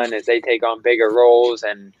goes on, as they take on bigger roles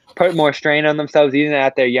and put more strain on themselves, even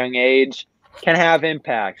at their young age, can have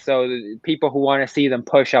impact. So the people who want to see them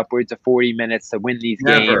push upwards of 40 minutes to win these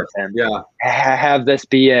games and have this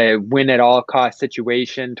be a win-at-all-cost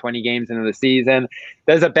situation 20 games into the season,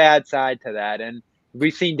 there's a bad side to that. And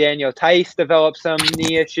we've seen Daniel Tice develop some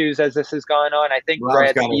knee issues as this has gone on. I think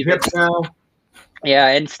Brad Stevens now. Yeah,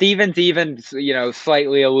 and Stevens even,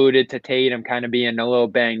 slightly alluded to Tatum kind of being a little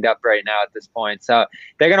banged up right now at this point. So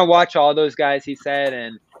they're going to watch all those guys, he said,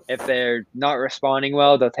 and if they're not responding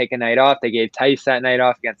well, they'll take a night off. They gave Tice that night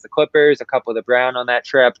off against the Clippers, a couple of the Brown on that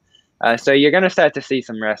trip. So you're going to start to see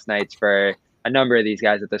some rest nights for a number of these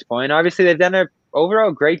guys at this point. Obviously, they've done an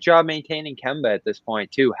overall great job maintaining Kemba at this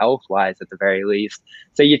point, too, health-wise at the very least.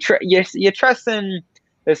 So you trust in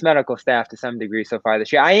this medical staff to some degree so far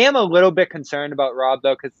this year. I am a little bit concerned about Rob,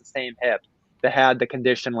 though, because the same hip that had the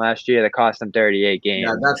condition last year that cost him 38 games.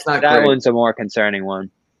 Yeah, that's not that great. one's a more concerning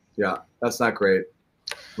one. Yeah, that's not great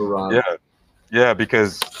for Rob. Yeah,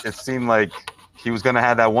 because it seemed like he was going to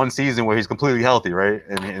have that one season where he's completely healthy, right?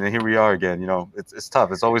 And here we are again. It's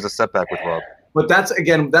tough. It's always a setback with Rob. But that's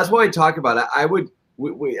why I talk about it.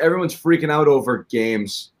 Everyone's freaking out over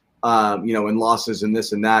games, and losses and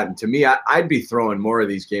this and that. And to me, I'd be throwing more of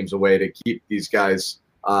these games away to keep these guys,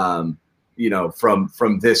 from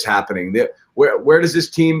this happening. Where does this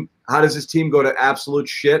team? How does this team go to absolute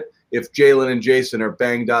shit if Jaylen and Jason are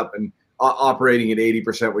banged up and operating at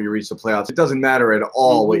 80% when you reach the playoffs? It doesn't matter at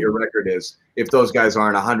all what your record is if those guys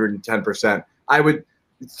aren't 110%. I would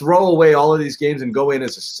throw away all of these games and go in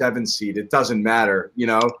as a 7 seed. It doesn't matter, you've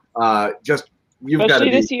got to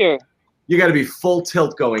be this year. You got to be full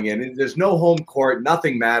tilt going in. There's no home court.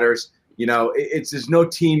 Nothing matters. There's no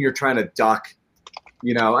team you're trying to duck.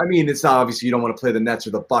 I mean, it's not obviously you don't want to play the Nets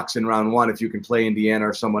or the Bucks in round 1 if you can play Indiana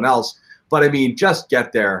or someone else. But I mean, just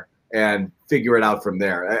get there and figure it out from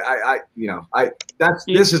there.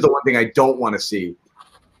 This is the one thing I don't want to see.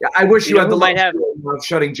 I wish you had the luxury of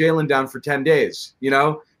shutting Jaylen down for 10 days,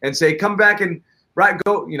 and say, come back and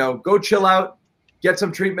go chill out, get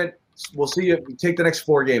some treatment. We'll see you take the next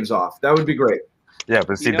 4 games off. That would be great. Yeah,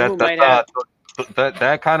 but see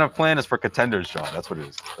that kind of plan is for contenders, John. That's what it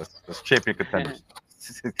is. That's champion contenders.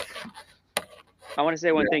 I want to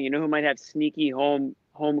say one thing. You know who might have sneaky home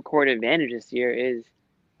court advantage this year is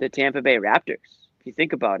the Tampa Bay Raptors. If you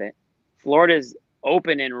think about it, Florida's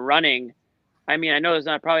open and running. I mean, I know there's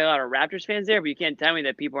not probably a lot of Raptors fans there, but you can't tell me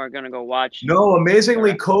that people aren't going to go watch. No,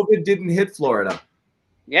 amazingly, COVID didn't hit Florida.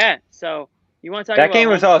 Yeah, so you want to talk that about game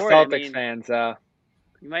was all court, Celtics fans.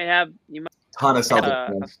 You might have ton of Celtics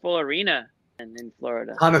a fans. full arena in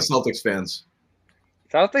Florida. Ton of Celtics fans.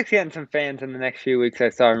 Celtics getting some fans in the next few weeks. I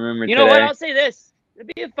saw a rumor You today. know what? I'll say this: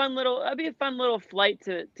 it'd be a fun little flight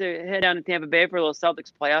to head down to Tampa Bay for a little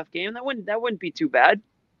Celtics playoff game. That wouldn't be too bad,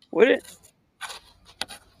 would it?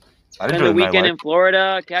 I'd Spend enjoy the weekend nightlife. in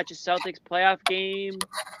Florida, catch a Celtics playoff game.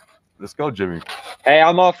 Let's go, Jimmy. Hey,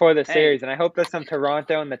 I'm all for the series, and I hope there's some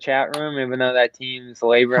Toronto in the chat room, even though that team's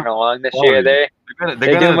laboring along this year. They're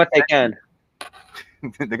doing what they can.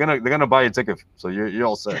 They're gonna buy a ticket, so you're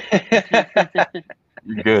all set.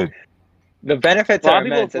 You're good. The benefits are Bobby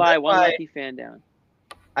immense. will fly one lucky fan down.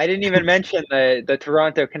 I didn't even mention the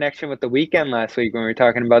Toronto connection with the weekend last week when we were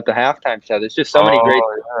talking about the halftime show. There's just so many great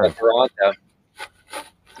things about Toronto.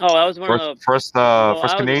 Oh, that was one of the first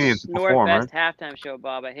Canadians to perform, right? halftime show,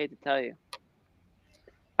 Bob. I hate to tell you.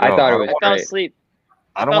 I thought it was I fell great. asleep.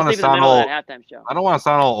 I don't want to sound all. I don't want to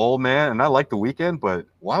sound all old, man. And I like the weekend, but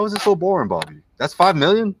why was it so boring, Bobby? That's $5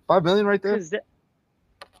 million. $5 million right there.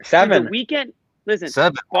 7. The weekend. Listen,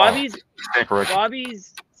 7. Bobby's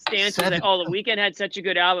 $7. stance was like, oh, the weekend had such a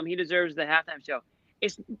good album. He deserves the halftime show.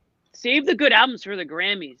 It's save the good albums for the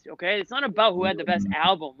Grammys, okay? It's not about who had the best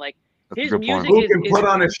album. Like his music who can put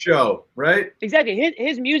on a show, right? Exactly.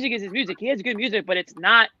 His music is his music. He has good music, but it's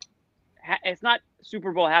not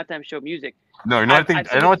Super Bowl halftime show music. No, you know what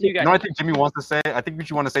I think Jimmy wants to say? I think what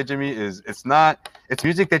you want to say, Jimmy, is it's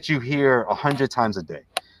music that you hear 100 times a day.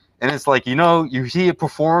 And it's like, you hear it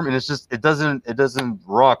perform and it doesn't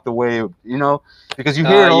rock the way, because you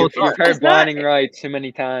hear it all the time. You've heard Blinding Lights too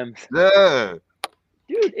many times. Yeah.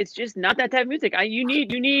 Dude, it's just not that type of music. You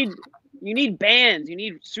need bands. You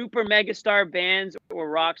need super megastar bands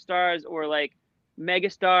or rock stars or like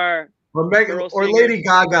megastar or Lady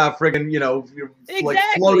Gaga, friggin', like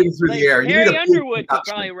floating through the air. Harry Underwood could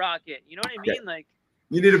probably rock it. You know what I mean? Yeah. Like,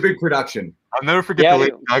 you need a big production. I'll never forget the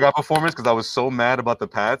Lady Gaga performance because I was so mad about the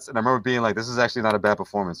Pats, and I remember being like, "This is actually not a bad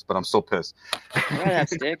performance," but I'm so pissed.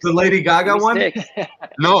 The Lady Gaga one?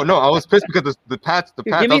 No, I was pissed because the Pats.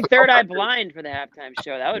 Dude, give me Third Eye Blind for the halftime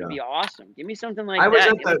show. That would be awesome. Give me something like that.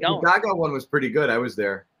 The Gaga one was pretty good. I was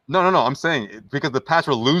there. No. I'm saying because the Pats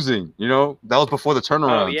were losing. That was before the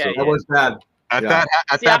turnaround. Oh, yeah, That was bad. At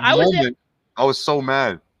that moment, I was so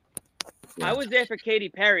mad. I was there for Katy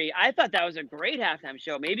Perry. I thought that was a great halftime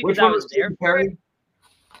show. Maybe Which because I one was there Katy for Perry? it.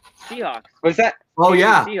 Seahawks. Was that? Oh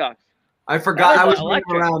yeah. Seahawks. I forgot. I was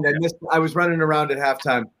electric. running around. I was running around at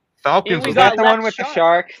halftime. Falcons. Was that the one with the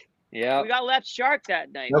Sharks? Yeah. We got Left Shark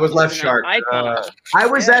that night. That was Left Shark. I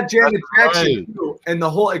was at Janet Jackson too, and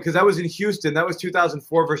because I was in Houston. That was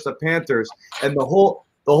 2004 versus the Panthers, and the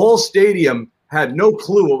whole stadium had no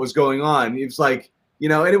clue what was going on. It was like,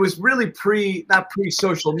 and it was really not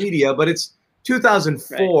pre-social media, but it's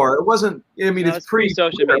 2004. Right. It wasn't. I mean, it's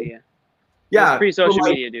pre-social media. Yeah, pre-social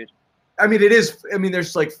media, dude. I mean, it is. I mean,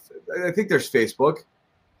 there's like, I think there's Facebook.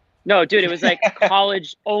 No, dude, it was like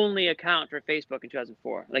college-only account for Facebook in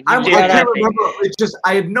 2004. Like, I can't remember. It's just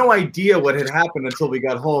I had no idea what had happened until we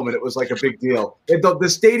got home, and it was like a big deal. The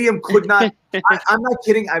stadium could not. I'm not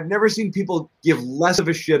kidding. I've never seen people give less of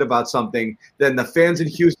a shit about something than the fans in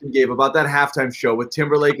Houston gave about that halftime show with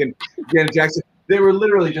Timberlake and Janet Jackson. They were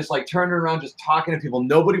literally just like turning around, just talking to people.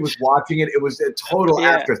 Nobody was watching it. It was a total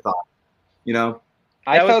afterthought.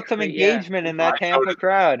 I felt some engagement in that Tampa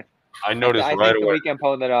crowd. I noticed I right think away. The Weeknd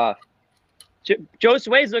pulled it off. Joe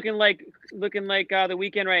Sway's looking like the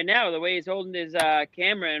Weeknd right now. The way he's holding his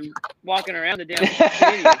camera and walking around the damn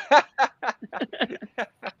stadium.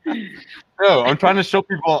 No, I'm trying to show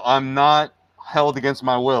people I'm not held against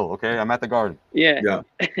my will. Okay, I'm at the Garden. Yeah. All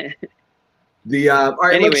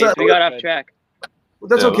right. Anyways, we got off track. Well,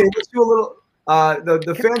 that's okay. Let's do a little.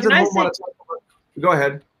 The fans at home want to talk about. Go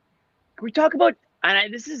ahead. Can we talk about?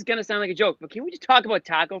 And this is gonna sound like a joke, but can we just talk about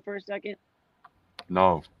Taco for a second?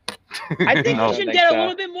 No. I think he should get a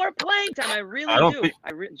little bit more playing time. I really do.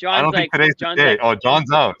 I don't think today's the day. Oh,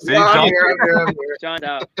 John's out. See, John's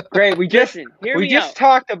out. Great. We just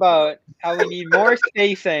talked about how we need more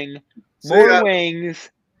spacing, more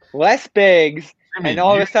wings, less bigs, and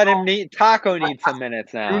all of a sudden Taco needs some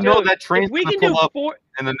minutes now. You know that train's going to pull up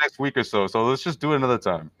in the next week or so let's just do it another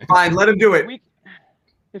time. Fine, let him do it.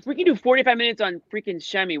 If we can do 45 minutes on freaking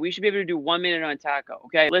Shemi, we should be able to do 1 minute on Taco.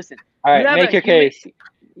 Okay, listen. All right, make your case.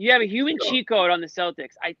 You have a human cheat code on the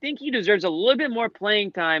Celtics. I think he deserves a little bit more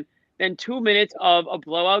playing time than 2 minutes of a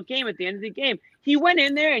blowout game at the end of the game. He went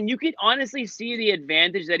in there, and you could honestly see the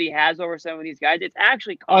advantage that he has over some of these guys. It's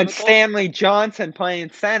actually comical. On Stanley Johnson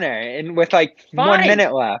playing center and with like 1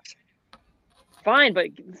 minute left. Fine, but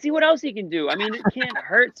see what else he can do. I mean, it can't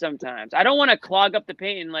hurt sometimes. I don't want to clog up the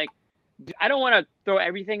paint and I don't want to throw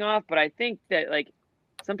everything off, but I think that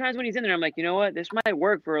sometimes when he's in there, I'm like, you know what? This might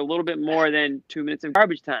work for a little bit more than 2 minutes of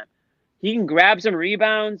garbage time. He can grab some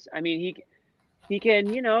rebounds. I mean, he can,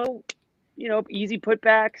 easy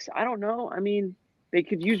putbacks. I don't know. I mean, they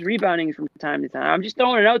could use rebounding from time to time. I'm just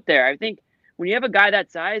throwing it out there. I think when you have a guy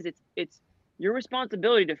that size, it's your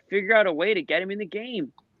responsibility to figure out a way to get him in the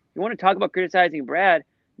game. You want to talk about criticizing Brad?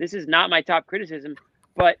 This is not my top criticism,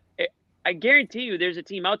 but I guarantee you there's a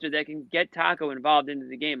team out there that can get Taco involved into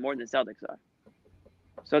the game more than the Celtics are.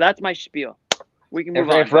 So that's my spiel. We can move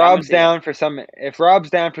on. If Rob's down for some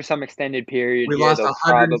extended period, we lost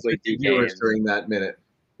 150 viewers during that minute.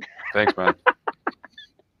 Thanks, man.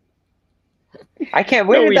 I can't.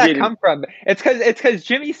 Where did that come from? It's because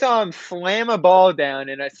Jimmy saw him slam a ball down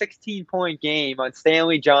in a 16-point game on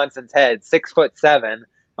Stanley Johnson's head, 6'7"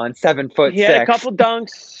 on 7'6". He had a couple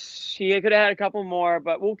dunks. He could have had a couple more,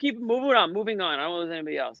 but we'll keep moving on. I don't know if there's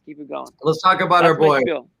anybody else. Keep it going. Let's talk about our boy,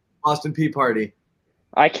 Austin P. Party.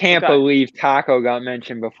 I can't believe Taco got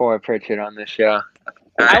mentioned before Pritchard on this show.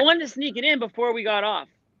 I wanted to sneak it in before we got off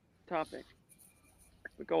topic.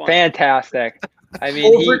 But go on. Fantastic. I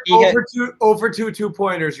mean, over two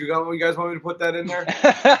 2-pointers. You guys want me to put that in there?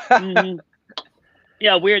 Mm-hmm.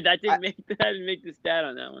 Yeah, weird. That didn't make the stat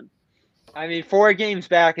on that one. I mean, 4 games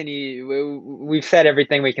back, and we've said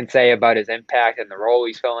everything we can say about his impact and the role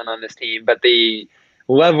he's filling on this team, but the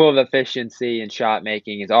level of efficiency and shot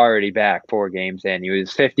making is already back 4 games in. He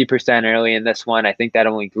was 50% early in this one. I think that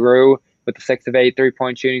only grew with the 6 of 8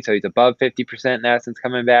 3-point shooting, so he's above 50% now since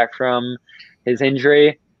coming back from his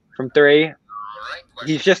injury from 3.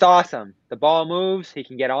 He's just awesome. The ball moves. He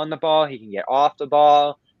can get on the ball. He can get off the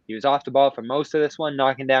ball. He was off the ball for most of this one,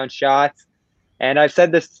 knocking down shots. And I've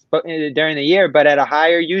said this during the year, but at a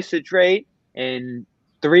higher usage rate in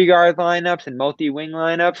 3-guard lineups and multi-wing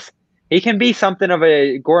lineups, he can be something of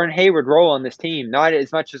a Gordon Hayward role on this team. Not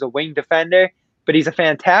as much as a wing defender, but he's a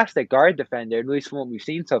fantastic guard defender, at least from what we've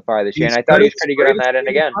seen so far this year. And I thought he was pretty good on that end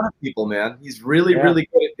again. People, man. He's really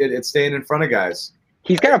good at staying in front of guys.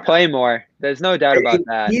 He's gonna play more. There's no doubt about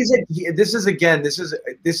that. This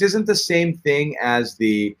isn't the same thing as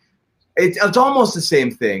the. It's almost the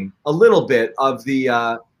same thing, a little bit of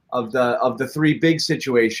the 3 big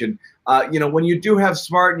situation. When you do have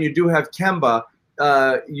Smart and you do have Kemba,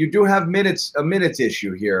 you do have a minutes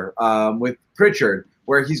issue here with Pritchard,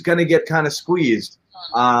 where he's going to get kind of squeezed,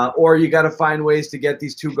 or you got to find ways to get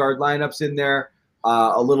these 2-guard lineups in there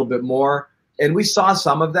a little bit more. And we saw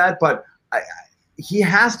some of that, but he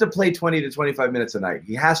has to play 20 to 25 minutes a night.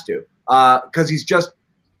 He has to, because he's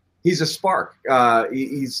a spark.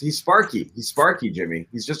 He's sparky. He's sparky, Jimmy.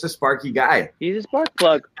 He's just a sparky guy. He's a spark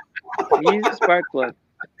plug.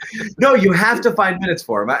 No, you have to find minutes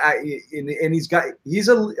for him. And he's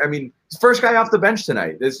first guy off the bench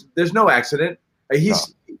tonight. There's no accident. He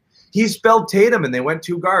spelled Tatum, and they went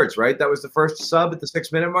 2 guards, right? That was the first sub at the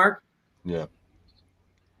 6-minute mark. Yeah.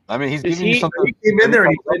 I mean, he's giving you something. He came in there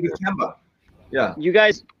and he played with Kemba. Yeah. You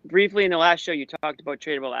guys briefly in the last show you talked about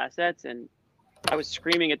tradable assets, and I was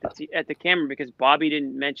screaming at the camera because Bobby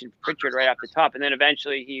didn't mention Pritchard right off the top, and then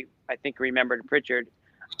eventually he, I think, remembered Pritchard.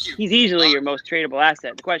 He's easily your most tradable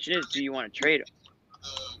asset. The question is, do you want to trade him?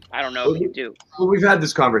 I don't know if you do. Well, we've had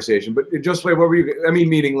this conversation, but Josue, what were you? I mean,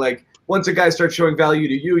 meaning like once a guy starts showing value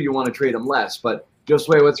to you, you want to trade him less. But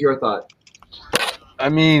Josue, what's your thought? I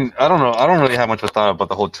mean, I don't know. I don't really have much of a thought about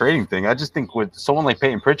the whole trading thing. I just think with someone like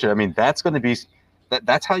Peyton Pritchard, I mean, that's going to be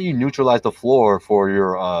that's how you neutralize the floor for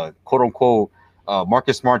your quote unquote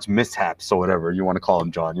Marcus Smart's mishaps or whatever you want to call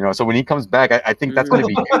him, John. So when he comes back, I think that's going to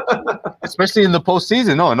be, especially in the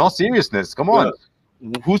postseason. No, in all seriousness, come on. Yeah.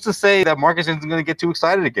 Who's to say that Marcus isn't going to get too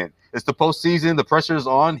excited again? It's the postseason. The pressure is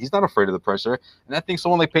on. He's not afraid of the pressure. And I think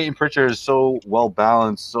someone like Peyton Pritchard is so well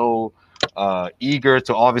balanced, so eager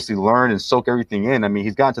to obviously learn and soak everything in. I mean,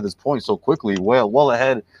 he's gotten to this point so quickly, well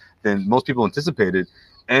ahead than most people anticipated.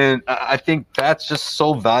 And I think that's just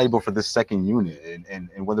so valuable for this second unit. And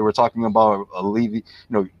whether we're talking about Levy,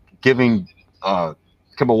 giving Kemba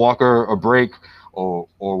Walker a break, or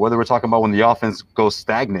whether we're talking about when the offense goes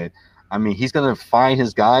stagnant, I mean, he's going to find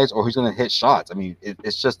his guys or he's going to hit shots. I mean,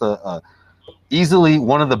 it's just easily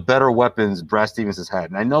one of the better weapons Brad Stevens has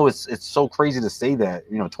had. And I know it's so crazy to say that,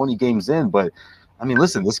 20 games in, but I mean,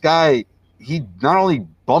 listen, this guy, he not only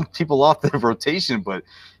bumped people off the rotation, but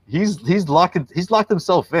he's locked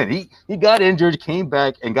himself in. He got injured, came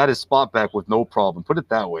back, and got his spot back with no problem. Put it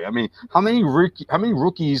that way. I mean, how many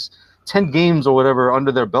rookies, 10 games or whatever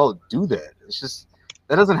under their belt do that? It's just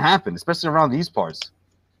that doesn't happen, especially around these parts.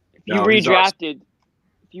 If you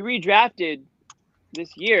redrafted this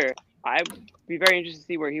year, I'd be very interested to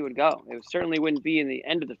see where he would go. It certainly wouldn't be in the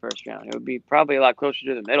end of the first round. It would be probably a lot closer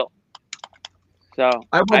to the middle. So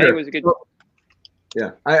I think it was a good.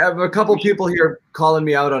 Yeah, I have a couple people here calling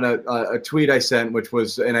me out on a tweet I sent, which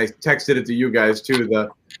was, and I texted it to you guys too.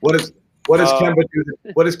 What does Kemba do?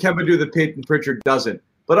 What does Kemba do that Peyton Pritchard doesn't?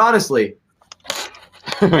 But honestly,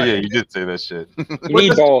 yeah, you did say that shit. You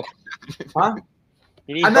need both, huh?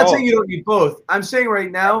 I'm not saying you don't need both. I'm saying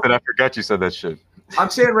right now. But I forgot you said that shit. I'm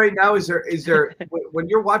saying right now, is there when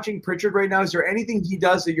you're watching Pritchard right now, is there anything he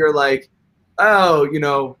does that you're like, oh,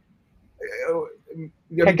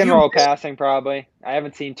 pick and roll passing probably. I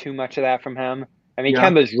haven't seen too much of that from him. I mean, Yeah.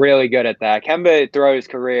 Kemba's really good at that. Kemba throughout his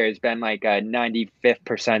career has been like a 95th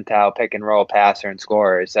percentile pick and roll passer and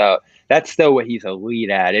scorer. So that's still what he's elite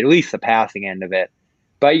at least the passing end of it.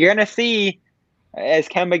 But you're going to see as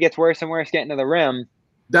Kemba gets worse and worse getting to the rim,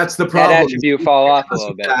 that's the problem. That attribute fall off a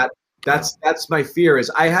little bit. That's my fear.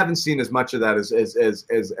 Is I haven't seen as much of that as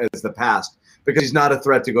the past because he's not a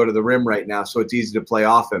threat to go to the rim right now. So it's easy to play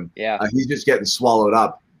off him. Yeah, he's just getting swallowed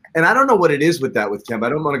up. And I don't know what it is with that with Kemba. I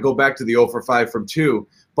don't want to go back to the 0 for 5 from 2,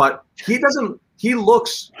 but he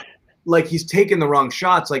looks like he's taking the wrong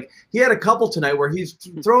shots. Like he had a couple tonight where he's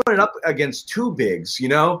throwing it up against two bigs,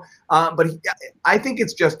 But I think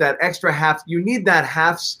it's just that extra half. You need that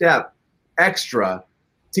half step extra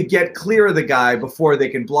to get clear of the guy before they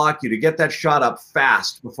can block you, to get that shot up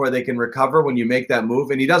fast before they can recover when you make that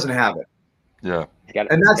move, and he doesn't have it. Yeah.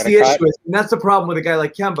 And that's the issue. And that's the problem with a guy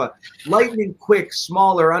like Kemba. Lightning quick,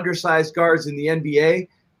 smaller, undersized guards in the NBA,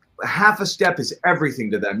 half a step is everything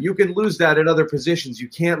to them. You can lose that at other positions. You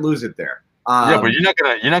can't lose it there. But you're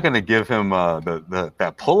not gonna give him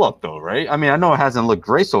that pull up though, right? I mean, I know it hasn't looked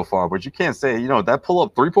great so far, but you can't say that pull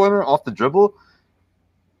up 3-pointer off the dribble.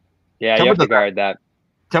 Yeah, Kemba you have to guard that.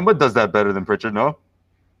 Kemba does that better than Pritchard, no?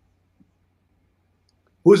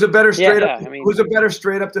 Who's a better straight up? Who's a better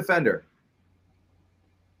straight up defender?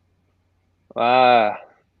 Last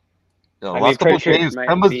couple of games,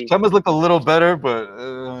 Kemba's looked a little better,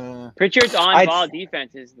 but Pritchard's on-ball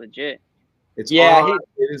defense is legit. It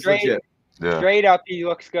is legit. Yeah. Straight up, he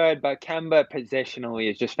looks good, but Kemba positionally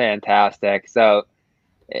is just fantastic. So,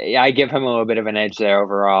 yeah, I give him a little bit of an edge there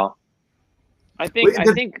overall. I think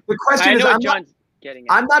the question is,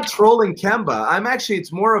 I'm not trolling Kemba. I'm actually,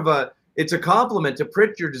 it's a compliment to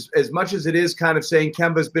Pritchard as much as it is kind of saying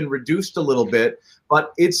Kemba's been reduced a little bit,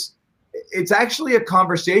 but it's actually a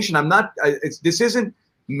conversation. This isn't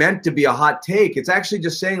meant to be a hot take. It's actually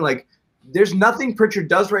just saying like, there's nothing Pritchard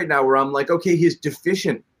does right now where I'm like, okay, he's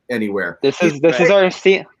deficient anywhere. This is our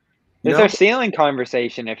ceiling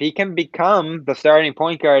conversation. If he can become the starting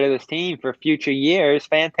point guard of this team for future years,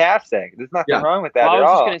 fantastic. There's nothing wrong with that at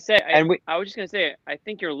all. I was just gonna say, I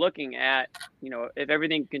think you're looking at, if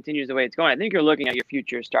everything continues the way it's going, I think you're looking at your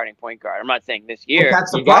future starting point guard. I'm not saying this year.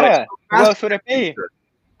 That's the problem. Who else would it be?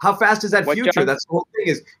 How fast is that future? John? That's the whole thing.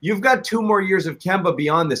 Is you've got 2 more years of Kemba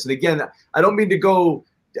beyond this. And again, I don't mean to go,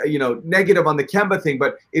 negative on the Kemba thing,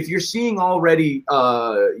 but if you're seeing already,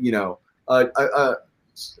 a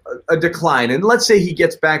decline, and let's say he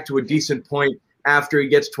gets back to a decent point after he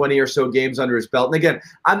gets 20 or so games under his belt. And again,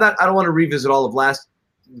 I don't want to revisit all of last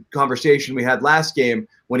conversation we had last game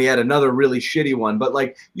when he had another really shitty one, but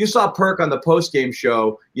like you saw Perk on the post game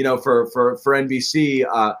show, for NBC,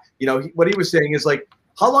 what he was saying is like,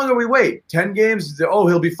 how long do we wait? 10 games? Oh,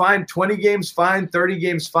 he'll be fine. 20 games, fine. 30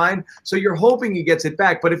 games, fine. So you're hoping he gets it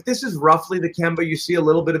back. But if this is roughly the Kemba, you see a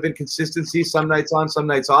little bit of inconsistency, some nights on, some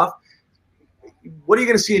nights off. What are you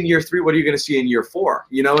going to see in year 3? What are you going to see in year 4?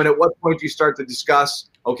 And at what point do you start to discuss,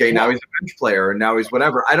 okay, now he's a bench player and now he's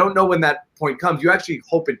whatever. I don't know when that point comes. You actually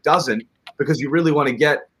hope it doesn't because you really want to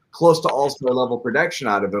get close to all-star level production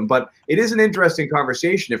out of him. But it is an interesting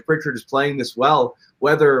conversation if Pritchard is playing this well,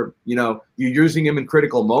 whether, you're using him in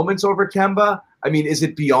critical moments over Kemba. I mean, is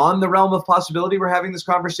it beyond the realm of possibility we're having this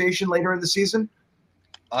conversation later in the season?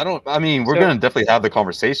 We're going to definitely have the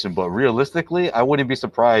conversation, but realistically, I wouldn't be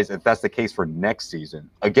surprised if that's the case for next season.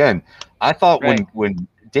 Again, I thought when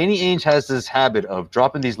Danny Ainge has this habit of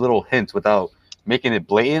dropping these little hints without making it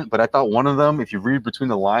blatant, but I thought one of them, if you read between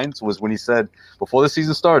the lines, was when he said before the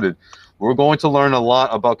season started, we're going to learn a lot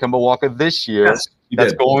about Kemba Walker this year. Yes,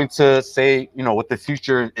 that's going to say, what the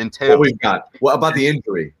future entails. What we've got. What about the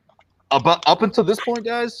injury? Up until this point,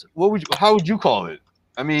 guys, how would you call it?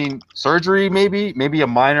 I mean, surgery, maybe a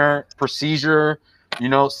minor procedure.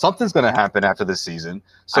 Something's going to happen after this season.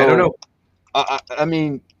 So I don't know. I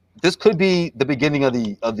mean, this could be the beginning of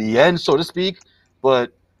the end, so to speak.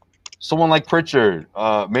 But someone like Pritchard,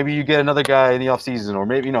 maybe you get another guy in the offseason, or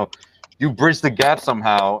maybe you bridge the gap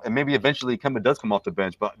somehow, and maybe eventually Kemba does come off the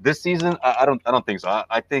bench. But this season, I don't think so.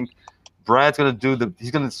 I think Brad's going to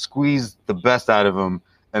he's going to squeeze the best out of him,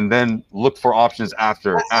 and then look for options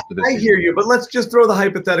after this. I hear you, but let's just throw the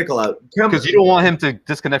hypothetical out. Because you don't want him to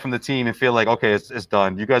disconnect from the team and feel like, okay, it's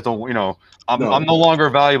done. You guys don't, I'm no longer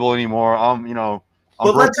valuable anymore.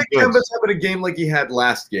 But let's say Kemba's having a game like he had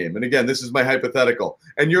last game. And again, this is my hypothetical.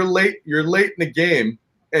 And you're late in the game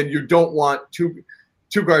and you don't want two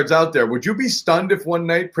guards out there. Would you be stunned if one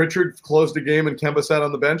night Pritchard closed the game and Kemba sat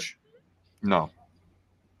on the bench? No.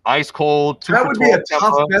 ice cold. That would be a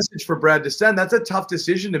tough message for Brad to send. That's a tough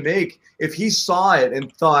decision to make. If he saw it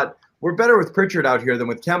and thought, we're better with Pritchard out here than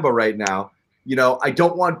with Kemba right now, I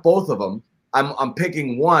don't want both of them. I'm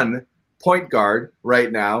picking one point guard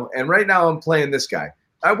right now, and right now I'm playing this guy.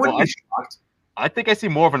 I wouldn't be shocked. I think I see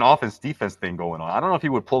more of an offense-defense thing going on. I don't know if he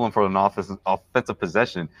would pull him for an offensive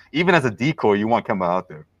possession. Even as a decoy, you want Kemba out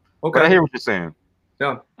there. Okay. But I hear what you're saying.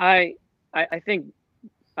 Yeah. I think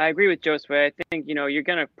I agree with Joseph. I think, you're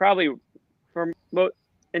going to probably, for most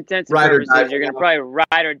intents and purposes, you're going to probably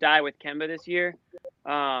ride or die with Kemba this year.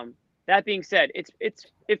 That being said, it's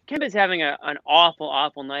if Kemba's having an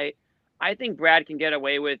awful night, I think Brad can get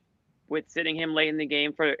away with sitting him late in the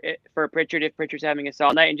game for Pritchard if Pritchard's having a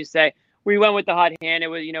solid night and just say, we went with the hot hand. It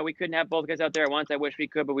was, we couldn't have both guys out there at once. I wish we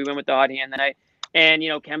could, but we went with the hot hand tonight. And,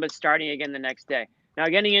 Kemba's starting again the next day. Now,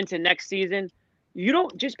 getting into next season, you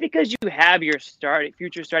don't, just because you have your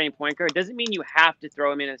future starting point guard doesn't mean you have to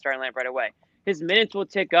throw him in the starting lineup right away. His minutes will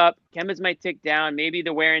tick up. Kemba's might tick down. Maybe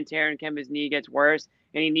the wear and tear in Kemba's knee gets worse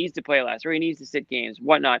and he needs to play less or he needs to sit games,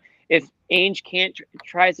 whatnot. If Ainge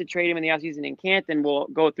tries to trade him in the offseason and can't, then we'll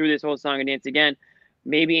go through this whole song and dance again.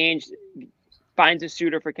 Maybe Ainge finds a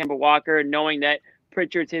suitor for Kemba Walker, knowing that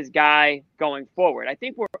Pritchard's his guy going forward. I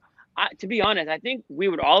think to be honest, I think we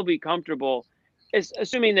would all be comfortable,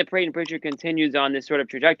 assuming that Peyton Pritchard continues on this sort of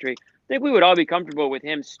trajectory. I think we would all be comfortable with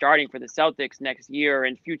him starting for the Celtics next year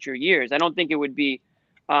and future years. I don't think it would be,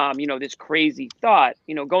 this crazy thought.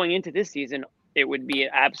 Going into this season, it would be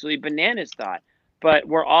an absolutely bananas thought. But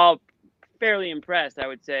we're all fairly impressed, I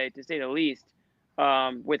would say, to say the least,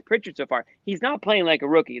 with Pritchard so far. He's not playing like a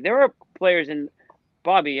rookie. There are players in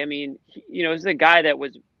Bobby. I mean, this is a guy that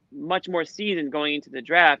was much more seasoned going into the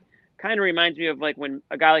draft. Kind of reminds me of like when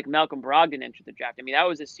a guy like Malcolm Brogdon entered the draft. I mean, that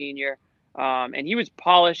was a senior, and he was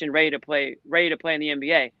polished and ready to play in the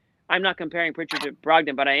NBA. I'm not comparing Pritchard to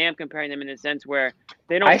Brogdon, but I am comparing them in a sense where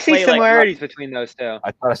they don't. I see similarities between those two.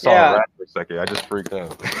 I thought I saw a rat for a second. I just freaked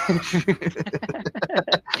out.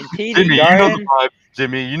 Jimmy, you know the vibe.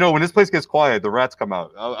 Jimmy, when this place gets quiet, the rats come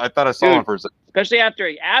out. I thought I saw him for a second. Especially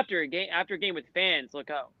after a game with fans. Look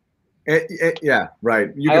out. Yeah, right.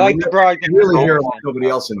 You I like the Brogdon. You really hear nobody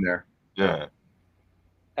else in there. Yeah.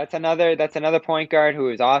 That's another point guard who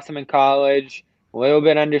was awesome in college, a little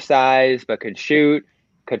bit undersized, but could shoot,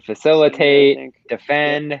 could facilitate,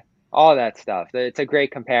 defend, all that stuff. It's a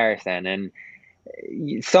great comparison. And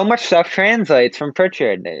so much stuff translates from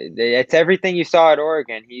Pritchard. It's everything you saw at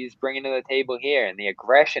Oregon. He's bringing to the table here, and the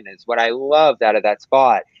aggression is what I loved out of that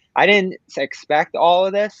spot. I didn't expect all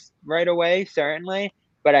of this right away, certainly,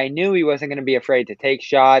 but I knew he wasn't going to be afraid to take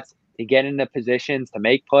shots, to get into positions, to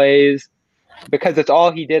make plays, because it's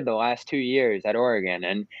all he did the last 2 years at Oregon.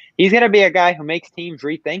 And he's going to be a guy who makes teams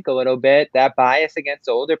rethink a little bit, that bias against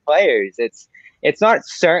older players. It's not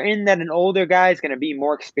certain that an older guy is going to be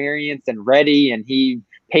more experienced and ready and he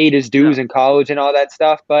paid his dues in college and all that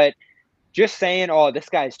stuff. But just saying, oh, this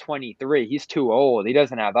guy's 23, he's too old, he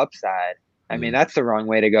doesn't have upside. I mean, that's the wrong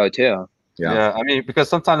way to go too. Yeah, I mean, because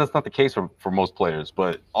sometimes that's not the case for most players,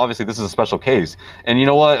 but obviously this is a special case. And you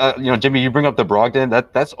know what, Jimmy, you bring up the Brogdon.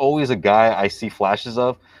 That's always a guy I see flashes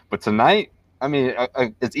of. But tonight, I mean,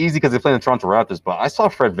 it's easy because they play in the Toronto Raptors. But I saw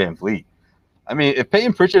Fred VanVleet. I mean, if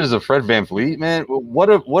Peyton Pritchard is a Fred VanVleet, man, what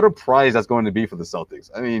a prize that's going to be for the Celtics.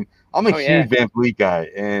 I mean, I'm a huge VanVleet guy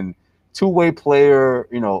and two-way player.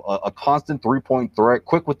 A constant three-point threat,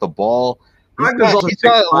 quick with the ball. He's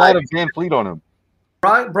got a lot of VanVleet on him.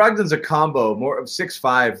 Brogdon's a combo, more of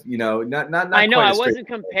 6'5", not I know. I wasn't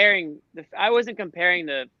comparing the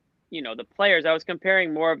players. I was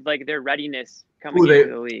comparing more of like their readiness coming into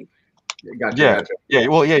the league. Gotcha.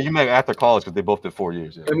 Well, you meant after college because they both did 4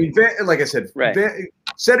 years. Yeah. I mean, like I said,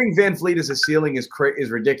 setting VanVleet as a ceiling is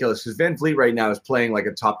ridiculous because VanVleet right now is playing like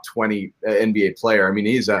a top 20 NBA player. I mean,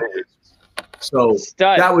 he's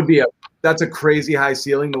stud. That's a crazy high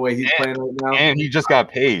ceiling the way he's playing right now. And he just got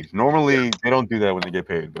paid. Normally they don't do that when they get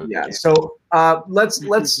paid. But yeah. So let's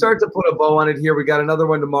start to put a bow on it here. We got another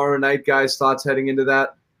one tomorrow night, guys. Thoughts heading into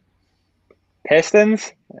that?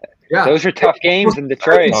 Pistons? Yeah. Those are tough games in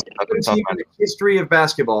Detroit. Team in the history of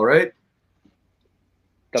basketball, right?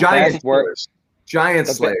 Giant Slayers.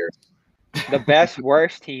 The best,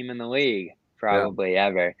 worst team in the league, probably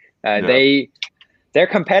ever. They're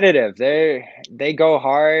competitive. They go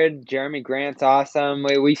hard. Jeremy Grant's awesome.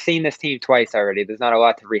 We've seen this team twice already. There's not a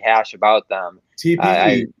lot to rehash about them.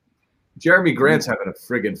 Jeremy Grant's having a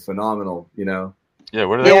friggin' phenomenal, Yeah,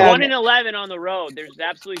 what are they? 1-11 on the road. There's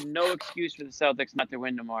absolutely no excuse for the Celtics not to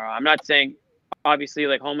win tomorrow. I'm not saying, obviously,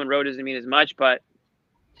 like home and road doesn't mean as much, but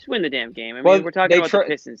just win the damn game. I mean, we're talking about the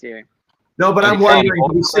Pistons here. No, but I'm And- wondering,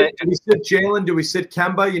 do we sit Jalen? Do we sit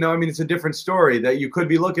Kemba? You know, I mean, it's a different story that you could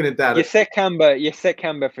be looking at that. You sit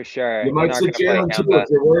Kemba for sure. You might sit Jalen too if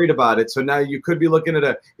you're worried about it. So now you could be looking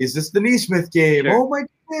at is this the Neesmith game? Sure. Oh my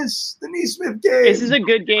goodness, the Neesmith game. This is a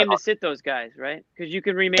good game to sit those guys, right? Because you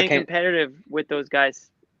can remain competitive with those guys.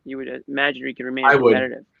 You would imagine you can remain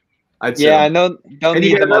competitive. I'd say. Yeah, I know. Don't And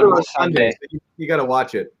you need get them on another Sunday. So you got to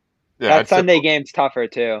watch it. Yeah, That Sunday game's tougher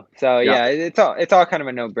too. So Yeah. it's all kind of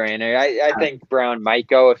a no-brainer. I think Brown might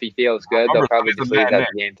go if he feels good. They'll probably just leave that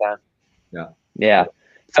game time. Yeah. Yeah.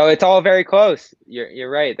 So it's all very close. You're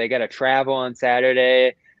right. They got to travel on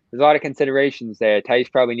Saturday. There's a lot of considerations there. Tice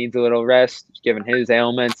probably needs a little rest given his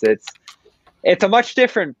ailments. It's a much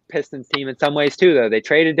different Pistons team in some ways too, though. They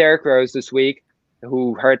traded Derrick Rose this week,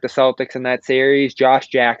 who hurt the Celtics in that series. Josh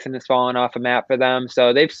Jackson has fallen off a map for them.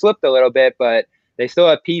 So they've slipped a little bit, but they still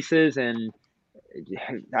have pieces, and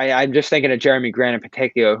I'm just thinking of Jeremy Grant in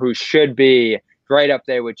particular, who should be right up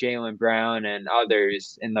there with Jaylen Brown and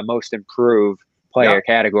others in the most improved player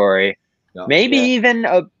category. Yeah. Maybe even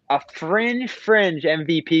a fringe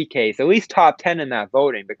MVP case, at least top 10 in that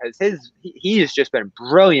voting, because he has just been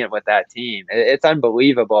brilliant with that team. It's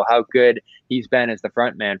unbelievable how good he's been as the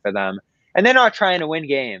front man for them. And they're not trying to win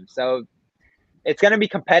games. So it's going to be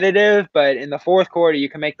competitive, but in the fourth quarter, you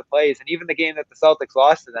can make the plays. And even the game that the Celtics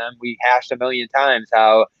lost to them, we hashed a million times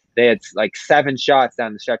how they had like 7 shots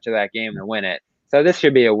down the stretch of that game to win it. So this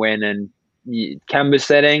should be a win. And Kemba's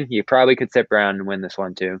sitting. You probably could sit Brown and win this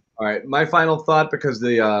one too. All right, my final thought, because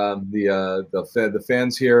the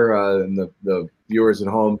fans here and the viewers at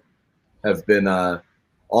home have been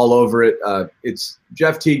all over it. It's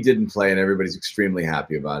Jeff Teague didn't play, and everybody's extremely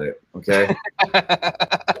happy about it. Okay,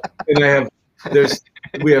 and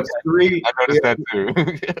we have 3. I noticed that too.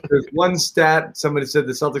 There's one stat. Somebody said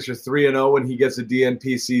the Celtics are 3-0 when he gets a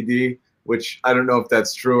DNP-CD, which I don't know if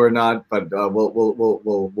that's true or not, but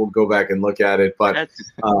we'll go back and look at it. But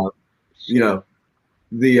I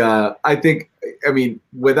mean,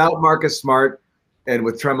 without Marcus Smart and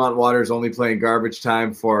with Tremont Waters only playing garbage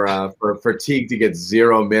time for Teague to get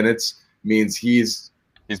 0 minutes means he's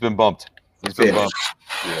been bumped. He's been bumped.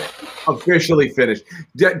 Yeah. Officially finished.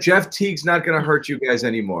 Jeff Teague's not going to hurt you guys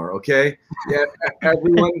anymore, okay? Yeah,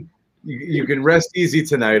 everyone, you can rest easy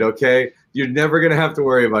tonight, okay? You're never going to have to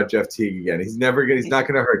worry about Jeff Teague again. He's not going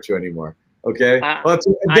to hurt you anymore, okay? Tomorrow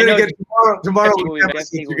you're going to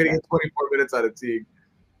get 24 minutes out of Teague.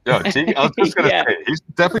 Yo, Teague, I was just going to say, he's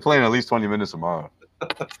definitely playing at least 20 minutes tomorrow.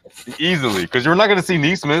 Easily, because you're not going to see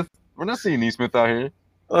Neesmith. We're not seeing Neesmith out here.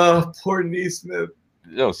 Oh, poor Neesmith.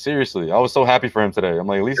 Yo, seriously, I was so happy for him today. I'm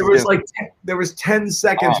like, at least there was 10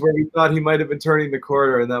 seconds where we thought he might have been turning the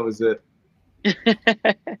corner, and that was it.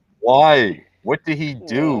 Why? What did he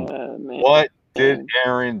do? What did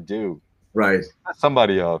Aaron do? Right.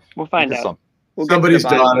 Somebody off. We'll find out. Somebody's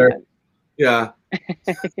daughter. Yeah.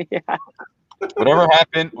 Whatever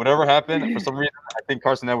happened, for some reason, I think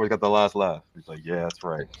Carson Edwards got the last laugh. He's like, yeah, that's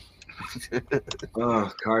right.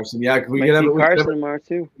 Oh, Carson. Yeah, we can have Carson tomorrow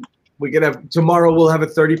too. We can have tomorrow. We'll have a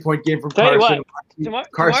 30-point game from Carson.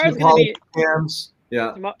 Carson Cams.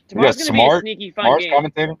 Yeah. Tomorrow's going to be a sneaky fun game.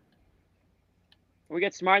 Commentating? We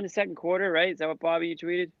got Smart in the second quarter, right? Is that what Bobby you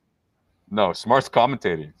tweeted? No, Smart's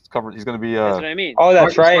commentating. He's covered. He's going to be. That's what I mean. Oh,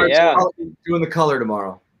 that's right. Smart's yeah. Doing the color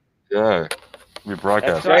tomorrow. Yeah. We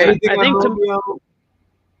broadcast. Right. I think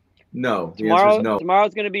no. The answer is no.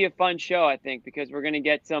 Tomorrow's going to be a fun show, I think, because we're going to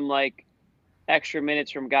get some like extra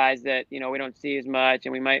minutes from guys that we don't see as much,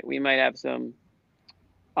 and we might have some.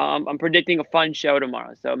 I'm predicting a fun show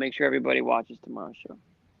tomorrow, so make sure everybody watches tomorrow's show.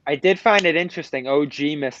 I did find it interesting. OG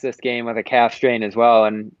missed this game with a calf strain as well,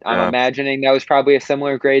 and I'm imagining that was probably a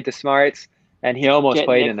similar grade to Smart's, and he almost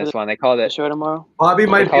played in this one. They called it show tomorrow. Bobby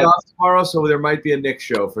might be off tomorrow, so there might be a Nick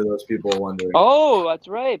show for those people wondering. Oh, that's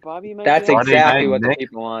right. Bobby might. That's exactly what the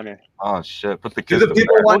people wanted. Oh shit! Put the kids. Do the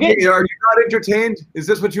people want? Are you not entertained? Is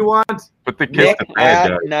this what you want? Put the kids to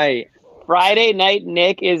bed, at night. Friday night,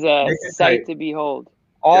 Nick is a sight to behold.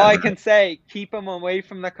 All I can say, keep him away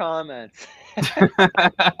from the comments.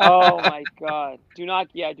 Oh my God! Do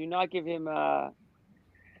not give him the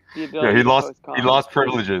ability. Yeah, he lost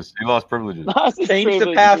privileges. He lost privileges. Change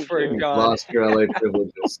the password, John. Lost your LA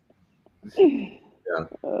privileges. Yeah.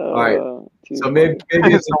 All right. So maybe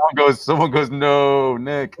someone goes, no,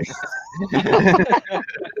 Nick.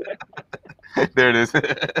 There it is.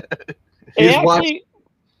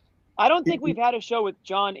 I don't think we've had a show with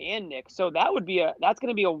John and Nick, so that's going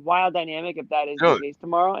to be a wild dynamic if that is the case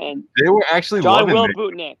tomorrow. And they were actually John loving will Nick.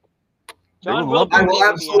 boot Nick. I will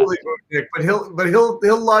absolutely boot Nick, but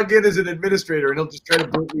he'll log in as an administrator and he'll just try to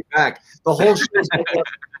boot me back. The whole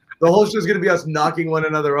show's going to be us knocking one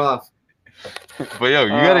another off. But yo, you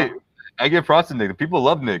gotta. I get props to Nick. The people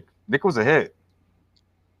love Nick. Nick was a hit.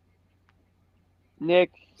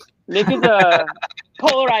 Nick is a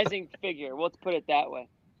polarizing figure. Let's put it that way.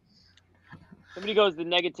 Somebody goes the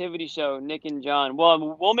negativity show. Nick and John. Well,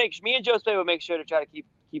 me and Josue will make sure to try to keep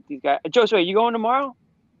these guys. Josue, you going tomorrow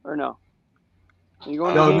or no? Are you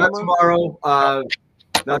going? No, not tomorrow.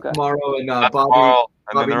 Not tomorrow. And Bobby. Tomorrow,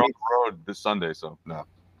 and Bobby then they're needs, on the road this Sunday. So no.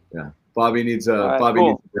 Yeah, Bobby needs a. Right, Bobby cool.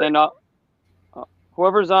 needs. A break. Then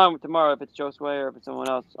whoever's on tomorrow, if it's Josue or if it's someone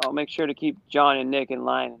else, I'll make sure to keep John and Nick in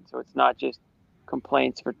line, so it's not just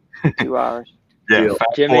complaints for 2 hours. Yeah,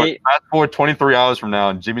 Jimmy, fast forward 23 hours from now,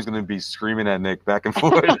 and Jimmy's gonna be screaming at Nick back and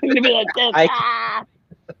forth. I'm gonna be like this.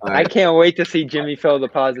 I can't wait to see Jimmy fill the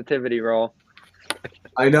positivity role.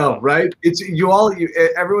 I know, right? It's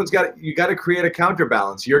everyone's got. You got to create a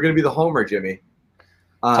counterbalance. You're going to be the homer, Jimmy.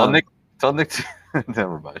 Tell Nick.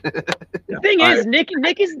 Never mind. The thing is,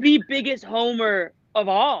 Nick is the biggest homer of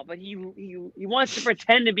all, but he wants to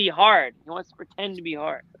pretend to be hard. He wants to pretend to be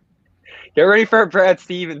hard. Get ready for a Brad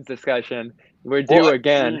Stevens discussion. We're due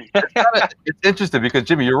again. It's interesting because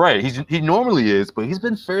Jimmy, you're right. He normally is, but he's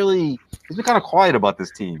been kind of quiet about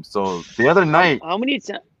this team. So the other night,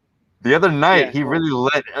 he really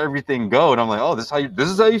let everything go, and I'm like, oh, this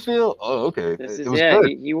is how you feel? Oh, okay.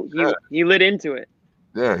 He lit into it.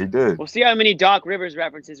 Yeah, he did. We'll see how many Doc Rivers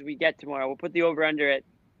references we get tomorrow. We'll put the over under at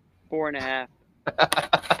 4.5.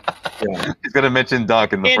 Yeah. He's gonna mention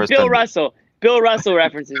Doc in the first. Bill Russell. Bill Russell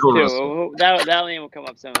references too. That name will come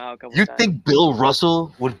up somehow. You think Bill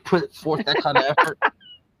Russell would put forth that kind of effort?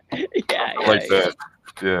 That.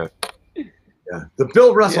 Yeah. The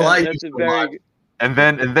Bill Russell I that's a very good. And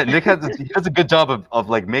then Nick has a good job of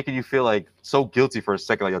like making you feel like so guilty for a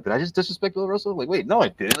second. Like, did I just disrespect Bill Russell? Like, wait, no, I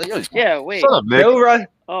didn't. Like, wait. Shut up, Nick. Bill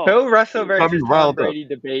Russell versus Tom Brady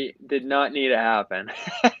debate did not need to happen.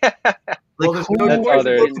 Well, there's no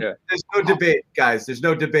debate, guys. There's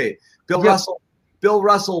no debate. Bill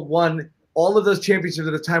Russell won all of those championships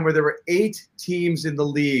at a time where there were 8 teams in the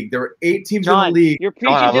league. There were 8 teams in the league. You're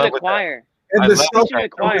preaching to the choir. And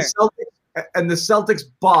the Celtics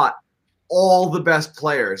bought all the best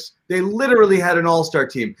players. They literally had an all-star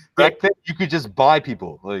team. Back then, you could just buy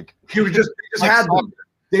people. Like you just had them.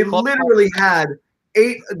 They literally had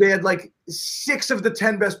 8. They had like 6 of the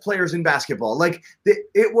 10 best players in basketball. Like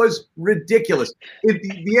it was ridiculous. The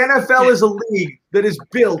NFL is a league that is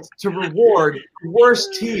built to reward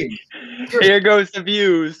worst teams. Here goes the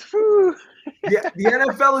views. Yeah, the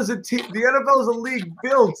NFL is The NFL is a league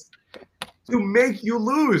built to make you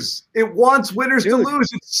lose. It wants winners to lose.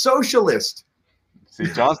 It's socialist. See,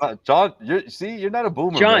 John's not John. You're not a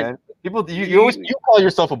boomer, John, man. People, you call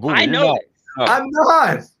yourself a boomer. I know. I'm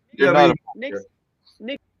not. You're not. Nick's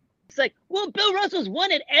like, well, Bill Russell's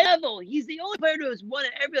won at every level. He's the only player who has won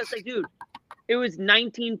at every level. It's like, dude, it was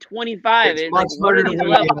 1925. It's much harder to win in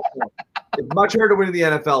the NFL. It's much harder to win in the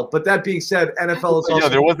NFL. But that being said, NFL is also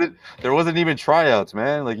there wasn't even tryouts,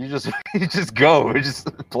 man. Like you just go, you just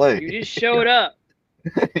play. You just showed up.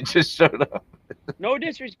 You just showed up. No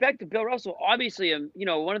disrespect to Bill Russell, obviously,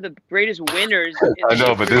 one of the greatest winners. I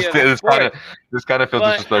know, but this kind of feels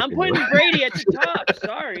disrespectful. I'm putting Brady at the top.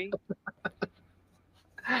 Sorry.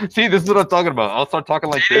 See, this is what I'm talking about. I'll start talking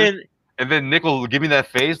like this, and then Nick will give me that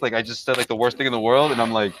face, like I just said, like the worst thing in the world, and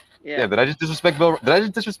I'm like, yeah, did I just disrespect Bill? Did I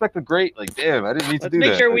just disrespect the great? Like, damn, I didn't need to do that.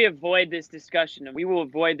 Let's make sure we avoid this discussion, and we will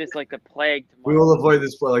avoid this like the plague tomorrow. We will avoid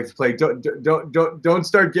this like the plague. Don't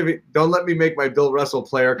start giving. Don't let me make my Bill Russell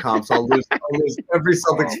player comps. I'll lose every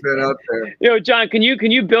Celtics fan out there. Yo, John, can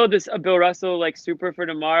you build a Bill Russell like super for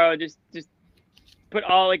tomorrow? Just put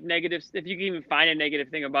all like negatives. If you can even find a negative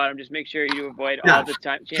thing about him, just make sure you avoid all the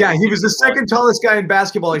time. Yeah, he was the second tallest guy in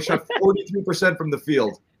basketball. He shot 43% from the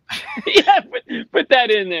field. Yeah, put that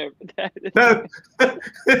in there.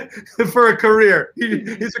 For a career.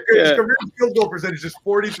 His career field goal percentage is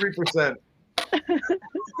 43%.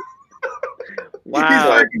 Wow. He's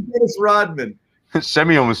like Dennis Rodman.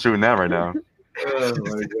 Shemi almost shooting that right now. Oh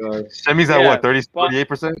my god. Shemi's at what,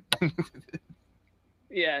 38%?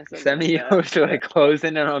 Yeah. Semio's like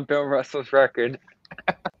closing in on Bill Russell's record.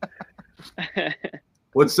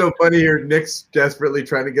 What's so funny here? Nick's desperately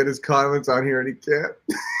trying to get his comments on here and he can't.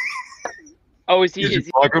 Oh, is he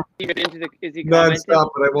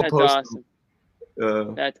non-stop, but I won't post awesome.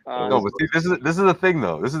 them. That's awesome. No, but see, this is the thing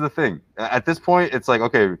though. This is the thing. At this point, it's like,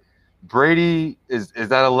 okay, Brady is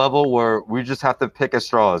at a level where we just have to pick at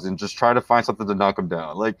straws and just try to find something to knock him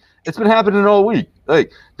down. Like it's been happening all week.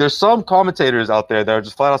 Like there's some commentators out there that are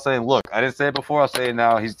just flat out saying, "Look, I didn't say it before. I'll say it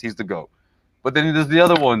now. He's the GOAT." But then there's the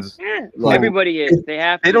other ones. Like, Everybody is. They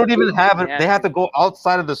have. They to. don't even have it. They They have to go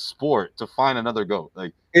outside of the sport to find another GOAT.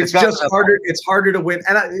 Like it's got- just harder. It's harder to win.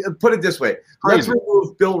 And I put it this way: let's Crazy.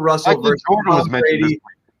 remove Bill Russell Michael versus Jordan was Tom mentioned this Brady. week.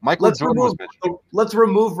 Michael Jordan was mentioned. Let's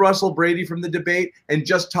remove Russell Brady from the debate and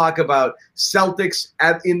just talk about Celtics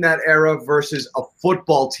in that era versus a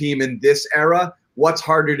football team in this era. What's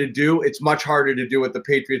harder to do? It's much harder to do what the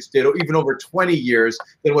Patriots did, even over 20 years,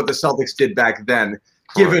 than what the Celtics did back then,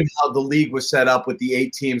 given how the league was set up with the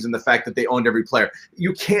 8 teams and the fact that they owned every player.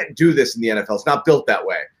 You can't do this in the NFL. It's not built that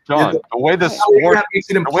way. John, the way the That sport makes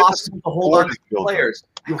it the way the impossible to hold on sport to is built. players.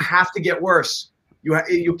 You have to get worse.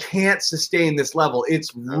 You can't sustain this level.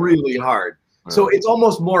 It's really hard. So it's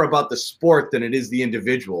almost more about the sport than it is the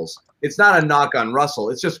individuals. It's not a knock on Russell.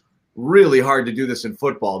 It's just really hard to do this in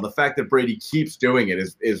football. And the fact that Brady keeps doing it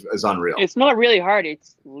is unreal. It's not really hard.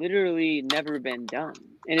 It's literally never been done,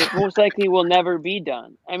 and it most likely will never be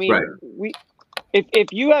done. I mean, Right. if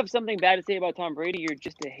you have something bad to say about Tom Brady, you're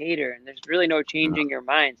just a hater, and there's really no changing your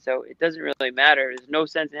mind. So it doesn't really matter. There's no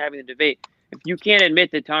sense in having the debate if you can't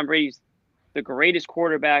admit that Tom Brady's the greatest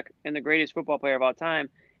quarterback and the greatest football player of all time,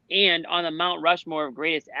 and on the Mount Rushmore of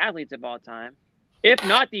greatest athletes of all time, if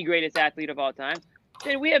not the greatest athlete of all time,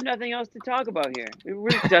 then we have nothing else to talk about here. We're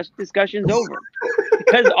just discussion's over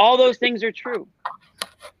because all those things are true.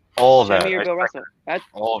 All of that. Shemi or Bill Russell. That's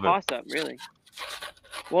All of it. toss up, really.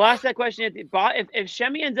 We'll ask that question if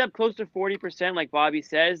Shemi ends up close to 40%, like Bobby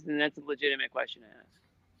says, then that's a legitimate question to ask.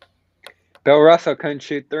 Bill Russell couldn't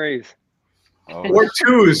shoot threes. Or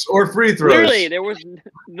twos or free throws.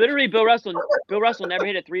 Literally, Bill Russell never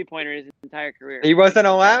hit a 3-pointer in his entire career. He wasn't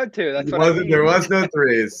allowed to. That's what I mean. There was no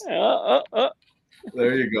threes.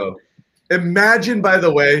 There you go. Imagine, by the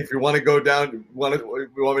way, if you want to go down, you want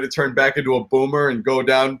me to turn back into a boomer and go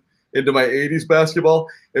down into my 80s basketball.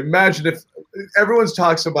 Imagine if everyone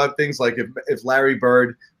talks about things like if Larry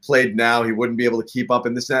Bird played now, he wouldn't be able to keep up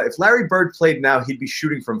in this and that. If Larry Bird played now, he'd be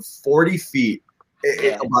shooting from 40 feet,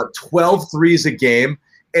 about 12 threes a game.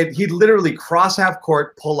 And he'd literally cross half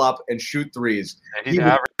court, pull up, and shoot threes. And he'd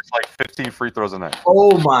average like 15 free throws a night.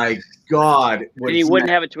 Oh my God! And he wouldn't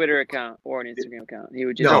have a Twitter account or an Instagram account. He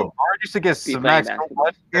would just Bird used to get smacked so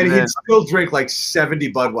much, and he'd still drink like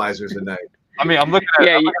 70 Budweisers a night. I mean, I'm looking at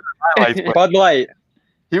the highlights, but Bud Light.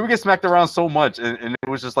 He would get smacked around so much, and it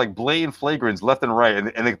was just like blatant flagrants left and right, and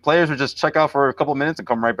the players would just check out for a couple minutes and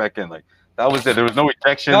come right back in. Like that was it. There was no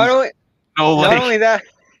ejections. Not only that,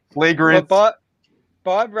 flagrant. But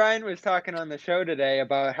Bob Ryan was talking on the show today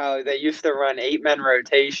about how they used to run 8-man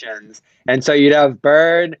rotations, and so you'd have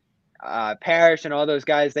Bird, Parrish, and all those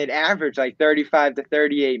guys. They'd average like 35 to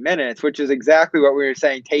 38 minutes, which is exactly what we were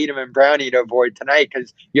saying Tatum and Brown need to avoid tonight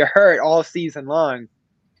because you're hurt all season long.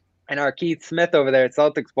 And our Keith Smith over there at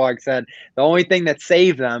Celtics blog said the only thing that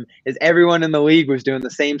saved them is everyone in the league was doing the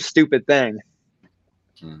same stupid thing.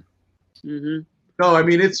 Mm-hmm. No, I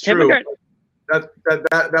mean it's true.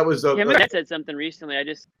 That was Kevin Garnett said something recently.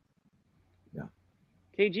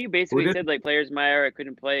 KG basically said like players my era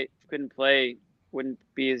couldn't play, wouldn't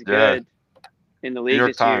be as good in the league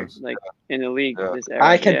this year. Like in the league this era.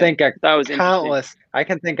 I can think of countless. I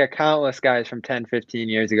can think of countless guys from 10, 15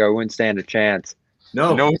 years ago who wouldn't stand a chance.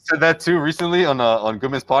 No, you know who said that too recently on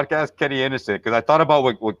Goodman's podcast? Kenny Anderson. Because I thought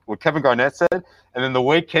about what Kevin Garnett said, and then the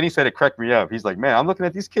way Kenny said it cracked me up. He's like, "Man, I'm looking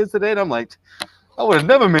at these kids today, and I'm like, I would have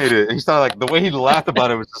never made it." And he started like the way he laughed about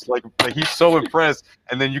it was just like he's so impressed.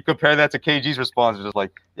 And then you compare that to KG's response, it's just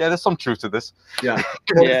like, yeah, there's some truth to this. Yeah,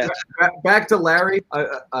 Back to Larry.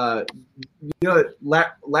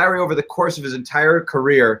 Larry over the course of his entire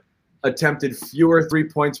career attempted fewer 3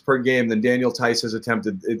 points per game than Daniel Tice is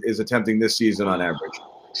attempting this season on average.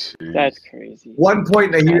 Jeez. That's crazy. 1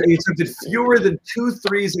 point. He attempted fewer than 2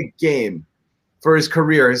 threes a game for his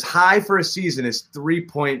career. His high for a season is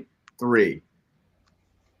 3.3.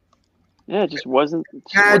 Yeah, it just wasn't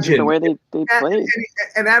Imagine the way they played.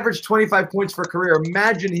 And average 25 points for a career.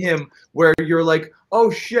 Imagine him where you're like, oh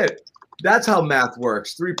shit, that's how math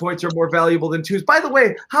works. 3 points are more valuable than 2s. By the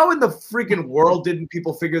way, how in the freaking world didn't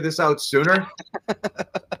people figure this out sooner?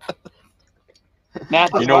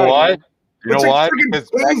 Math is You know hard, why? man. You know It's why? like friggin' Because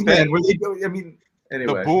back cavemen then, where they go. I mean,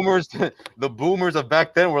 anyway. the boomers of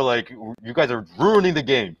back then were like, you guys are ruining the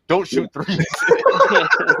game. Don't shoot threes.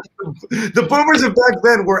 The boomers of back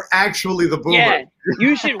then were actually the boomers. Yeah,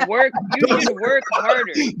 you should work. You should work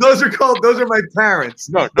harder. Those are my parents.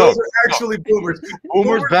 Those are actually boomers.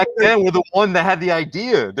 Boomers back then were the one that had the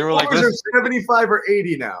idea. They were like, boomers are 75 or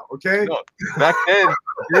 80 now. Okay. No, back then,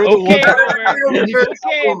 they were the Okay, ones that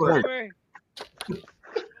boomer. Okay, boomer.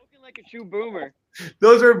 Looking like a true boomer.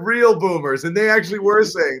 Those are real boomers, and they actually were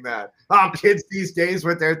saying that. Oh, kids these days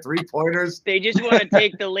with their 3-pointers. They just want to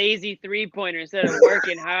take the lazy 3-pointer instead of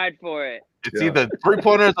working hard for it. It's either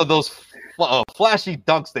 3-pointers or those flashy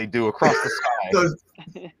dunks they do across the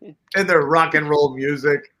sky. And their rock and roll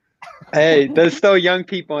music. Hey, there's still young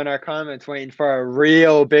people in our comments waiting for a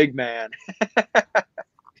real big man.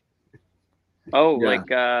 Oh,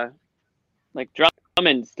 yeah. like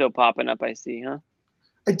Drummond's still popping up, I see, huh?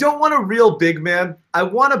 I don't want a real big man. I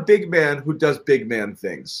want a big man who does big man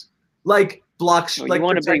things. Like blocks. Oh, like you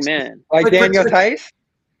want a big man. Like Daniel Tice?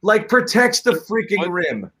 Like protects the freaking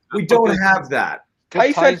rim. We don't have that.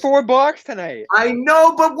 Tice had 4 blocks tonight. I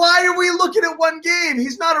know, but why are we looking at one game?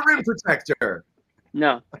 He's not a rim protector.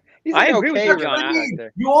 No. He's I an agree with you, rim John.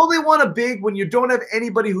 protector. You only want a big when you don't have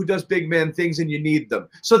anybody who does big man things and you need them.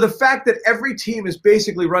 So the fact that every team is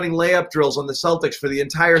basically running layup drills on the Celtics for the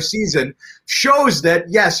entire season shows that,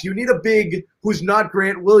 yes, you need a big who's not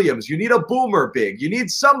Grant Williams. You need a boomer big. You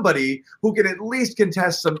need somebody who can at least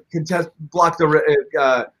block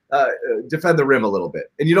the defend the rim a little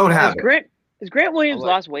bit. And you don't have it. Has Grant Williams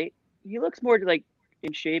lost weight? He looks more like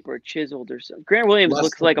in shape or chiseled or something. Grant Williams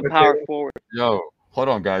looks like a power forward. Yo, hold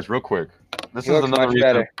on, guys, real quick. This He is looks another much reason.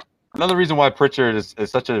 better. Another reason why Pritchard is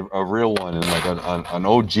such a real one and like an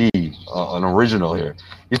OG, an original here.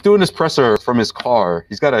 He's doing this presser from his car.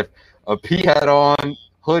 He's got a pea hat on,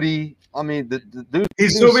 hoodie. I mean, the dude.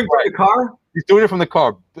 He's zooming from the car? He's doing it from the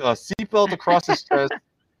car. Seatbelt across his chest.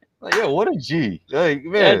 Like, yo, what a G. Like,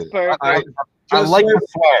 man, That's perfect. I like the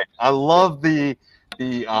swag. I love the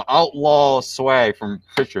outlaw swag from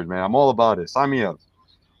Pritchard, man. I'm all about it. Sign me up.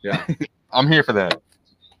 Yeah. I'm here for that.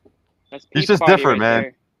 That's He's peak just party different, right man.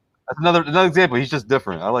 there. That's another example. He's just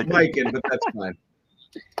different. I like it. Miking, but that's fine.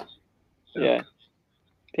 Yeah.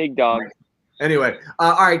 Pig dog. Anyway,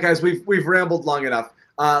 all right, guys, we've rambled long enough.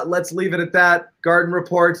 Let's leave it at that. Garden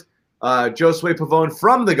report. Josue Pavone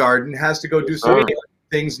from the Garden has to go do some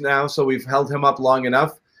things now, so we've held him up long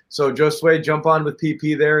enough. So Josue, jump on with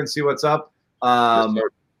PP there and see what's up. Do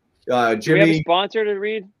we have a Jimmy sponsor to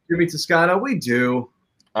read? Toscano, we do.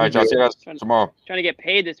 All right, John. See you guys tomorrow. Trying to get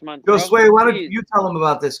paid this month. bro. Josue, why don't Jeez. you tell him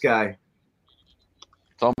about this guy?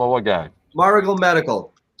 Tell me about what guy? Marigal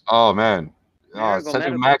Medical. Oh man. Marigold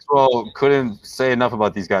Cedric Medical. Maxwell couldn't say enough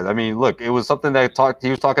about these guys. I mean, look, it was something that he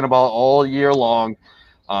was talking about all year long.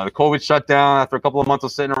 The COVID shutdown, after a couple of months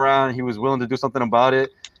of sitting around, he was willing to do something about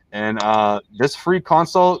it. And this free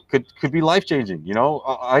consult could be life-changing. You know,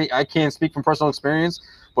 I can't speak from personal experience,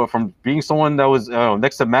 but from being someone that was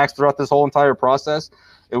next to Max throughout this whole entire process,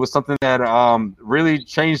 it was something that really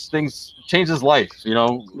changed his life. You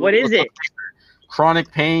know, What is it? Chronic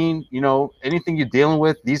pain, you know, anything you're dealing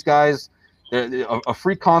with, these guys, a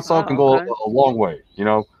free consult can go a long way, you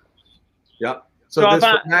know? Yep. So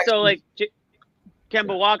like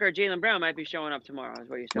Kemba Walker or Jaylen Brown might be showing up tomorrow, is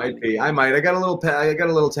what you're saying. Might be. I might. I got a little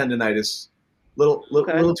tendonitis.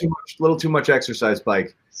 Little too much exercise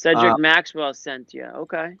bike. Cedric Maxwell sent you.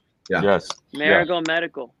 Okay. Yeah. Yes. Marigold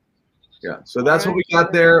Medical. Yeah. So that's what we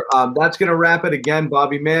got there. That's going to wrap it again.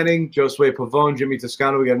 Bobby Manning, Josue Pavone, Jimmy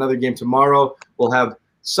Toscano. We got another game tomorrow. We'll have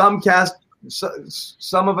some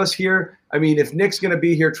of us here. I mean, if Nick's going to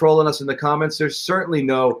be here trolling us in the comments, there's certainly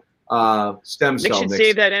no stem Nick cell. should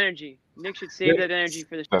save that energy. Nick should save that energy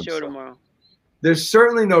for the show tomorrow. There's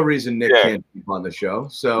certainly no reason Nick can't keep on the show.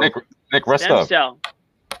 So Nick, rest Stem up. cell.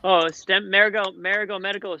 Oh, Marigold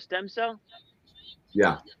Medical is stem cell?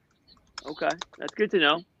 yeah. Okay. That's good to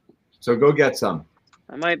know. So go get some.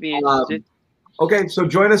 I might be interested. Okay, so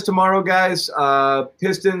join us tomorrow, guys.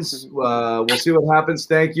 Pistons, we'll see what happens.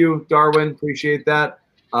 Thank you, Darwin. Appreciate that.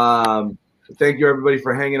 Thank you, everybody,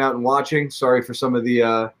 for hanging out and watching. Sorry for some of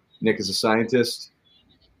the Nick is a scientist.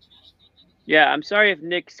 Yeah, I'm sorry if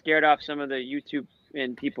Nick scared off some of the YouTube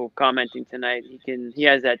and people commenting tonight. He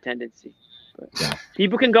has that tendency. But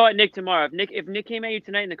people can go at Nick tomorrow. If Nick came at you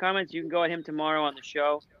tonight in the comments, you can go at him tomorrow on the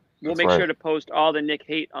show. We'll make sure to post all the Nick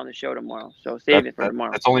hate on the show tomorrow. So save it for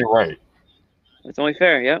tomorrow. That's only right. It's only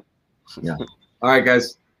fair, yep. Yeah. All right,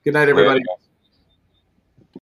 guys. Good night, everybody. Later.